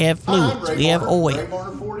transmissions. We have Hi, I'm fluids. Ray We have Varner from oil. Ray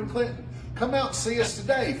Varner Ford and Clinton. Come out and see us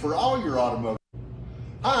today for all your automotive.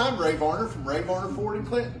 Hi, I'm Ray Varner from Ray Varner Ford and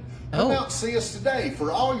Clinton. Come out and see us today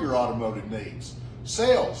for all your automotive needs.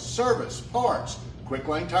 Sales, service, parts, quick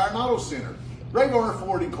lane tire and auto center. Ray Varner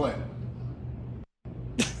Ford and Clinton.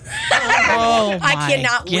 Oh, I my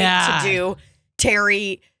cannot wait God. to do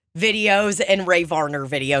Terry videos and Ray Varner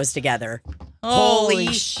videos together.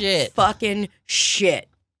 Holy shit. Fucking shit.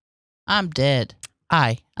 I'm dead.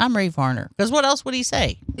 Hi, I'm Ray Varner. Because what else would he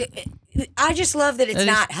say? I just love that it's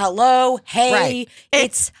not hello, hey, Right.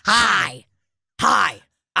 it's hi. Hi,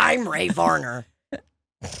 I'm Ray Varner.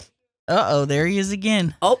 Uh-oh, there he is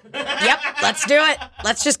again. Oh, yep, let's do it.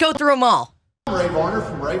 Let's just go through them all. I'm Ray Varner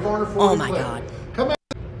from Ray Varner Ford Oh and my Clinton. God. Come out.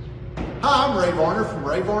 Hi, I'm Ray Varner from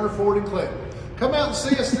Ray Varner Ford and Clinton. Come out and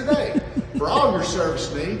see us today. For all your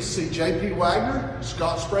service needs, see J.P. Wagner,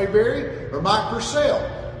 Scott Sprayberry, or Mike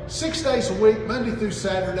Purcell. 6 days a week, Monday through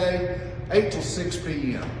Saturday, 8 till 6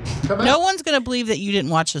 p.m. Come out. No one's going to believe that you didn't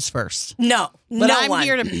watch this first. No, But no I'm one.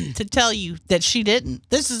 here to tell you that she didn't.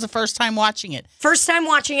 This is the first time watching it. First time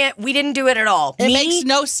watching it, we didn't do it at all. It makes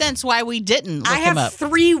no sense why we didn't look I him have up.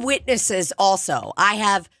 3 witnesses also. I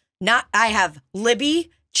have Libby,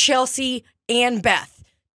 Chelsea, and Beth.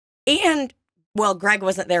 And, well, Greg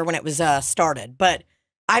wasn't there when it was started. But,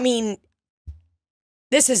 I mean,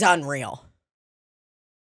 this is unreal.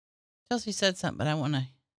 Chelsea said something, but I want to.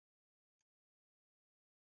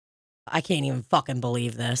 I can't even fucking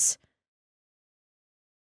believe this.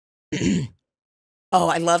 Oh,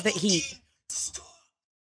 I love that he... Stop.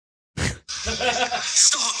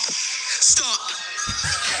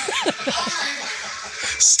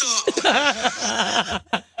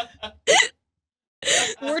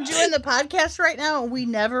 We're doing the podcast right now, and we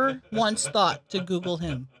never once thought to Google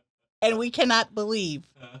him. And we cannot believe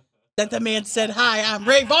that the man said, "Hi, I'm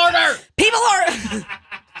Ray Varner." People are...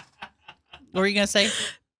 What were you going to say?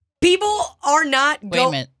 People are not... Wait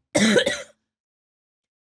a minute.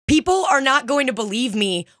 People are not going to believe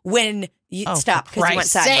me when... You, Oh, stop, for because you went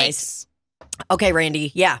Christ's sideways. sakes. Okay,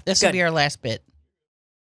 Randy. Yeah, This good. will be our last bit.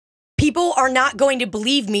 People are not going to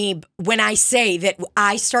believe me when I say that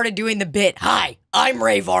I started doing the bit, "Hi, I'm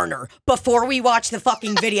Ray Varner," before we watch the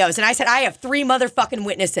fucking videos. And I said, I have 3 motherfucking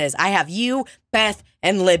witnesses. I have you, Beth,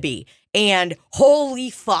 and Libby. And holy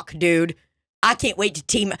fuck, dude. I can't wait to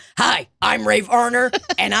team. Hi, I'm Ray Varner,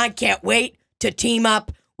 and I can't wait to team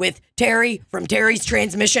up with Terry from Terry's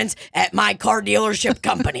Transmissions at my car dealership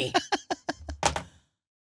company.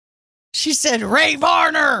 She said, "Ray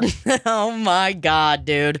Varner." Oh my God,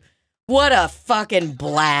 dude. What a fucking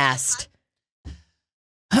blast.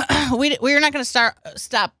 We're not going to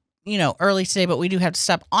stop, early today, but we do have to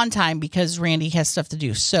stop on time because Randy has stuff to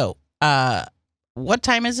do. So, what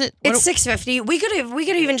time is it? It's 6:50. We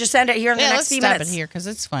could even just end it here in the next let's few stop minutes. it here because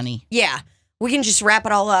it's funny. Yeah, we can just wrap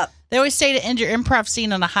it all up. They always say to end your improv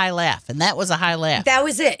scene on a high laugh, and that was a high laugh. That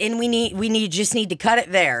was it, and we just need to cut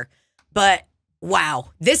it there. But wow,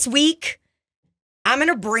 this week I'm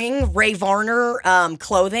gonna bring Ray Varner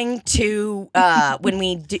clothing to when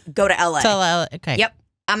we go to LA. Okay. Yep,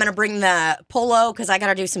 I'm gonna bring the polo because I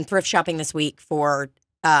gotta do some thrift shopping this week for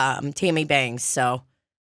Tammy Bangs. So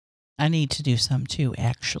I need to do some too,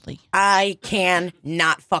 actually. I can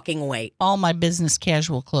not fucking wait. All my business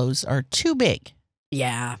casual clothes are too big.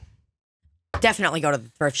 Yeah, definitely go to the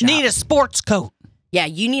thrift shop. Need a sports coat. Yeah,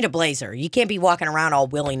 you need a blazer. You can't be walking around all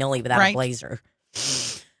willy-nilly without a blazer.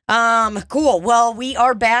 Cool. Well, we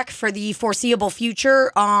are back for the foreseeable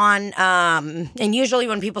future on, and usually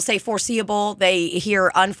when people say foreseeable, they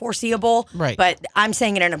hear unforeseeable. Right. But I'm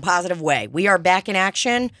saying it in a positive way. We are back in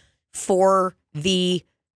action for the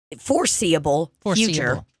foreseeable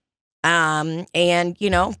future. And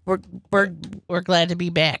We're glad to be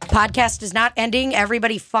back. podcast is not ending.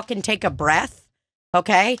 Everybody fucking take a breath.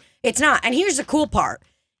 Okay? It's not. And here's the cool part.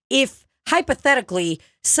 If hypothetically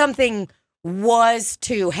something was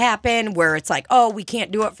to happen where it's like, oh, we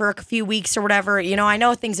can't do it for a few weeks or whatever, I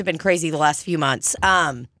know things have been crazy the last few months.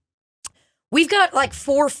 We've got like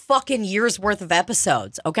 4 fucking years worth of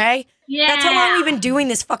episodes, okay? Yeah. That's how long we've been doing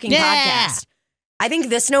this fucking Yeah. podcast. I think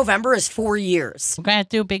this November is 4 years. We're going to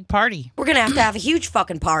do a big party. We're going to have a huge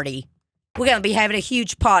fucking party. We're going to be having a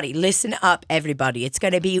huge party. Listen up, everybody. It's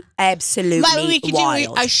going to be absolutely Maybe we could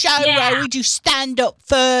wild. do a show Yeah. where we do stand up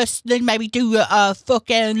first, then maybe do a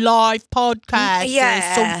fucking live podcast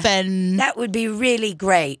Yeah. or something. That would be really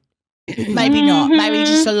great. Maybe not. Maybe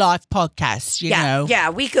just a live podcast, you know. Yeah,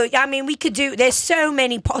 we could. I mean, we could do. There's so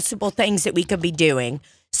many possible things that we could be doing.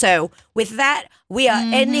 So with that, we are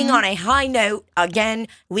ending on a high note. Again,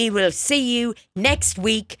 we will see you next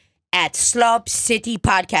week at Slop City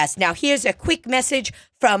Podcast. Now, here's a quick message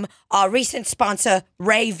from our recent sponsor,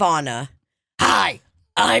 Ray Varner. Hi,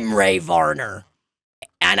 I'm Ray Varner,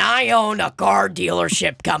 and I own a car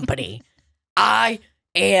dealership company. I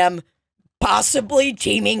am possibly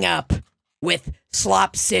teaming up with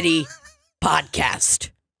Slop City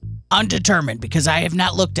Podcast. Undetermined because I have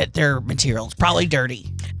not looked at their materials. Probably dirty.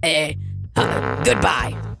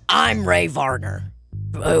 Goodbye. I'm Ray Varner,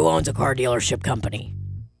 who owns a car dealership company.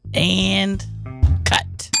 And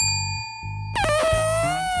cut.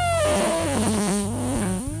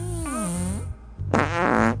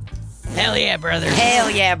 yeah, brothers.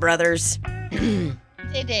 Hell yeah, brothers. Did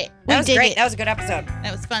it. That was did great. It. That was a good episode.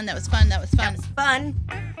 That was fun. That was fun. That was fun. That was fun.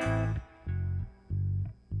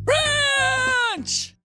 Ranch!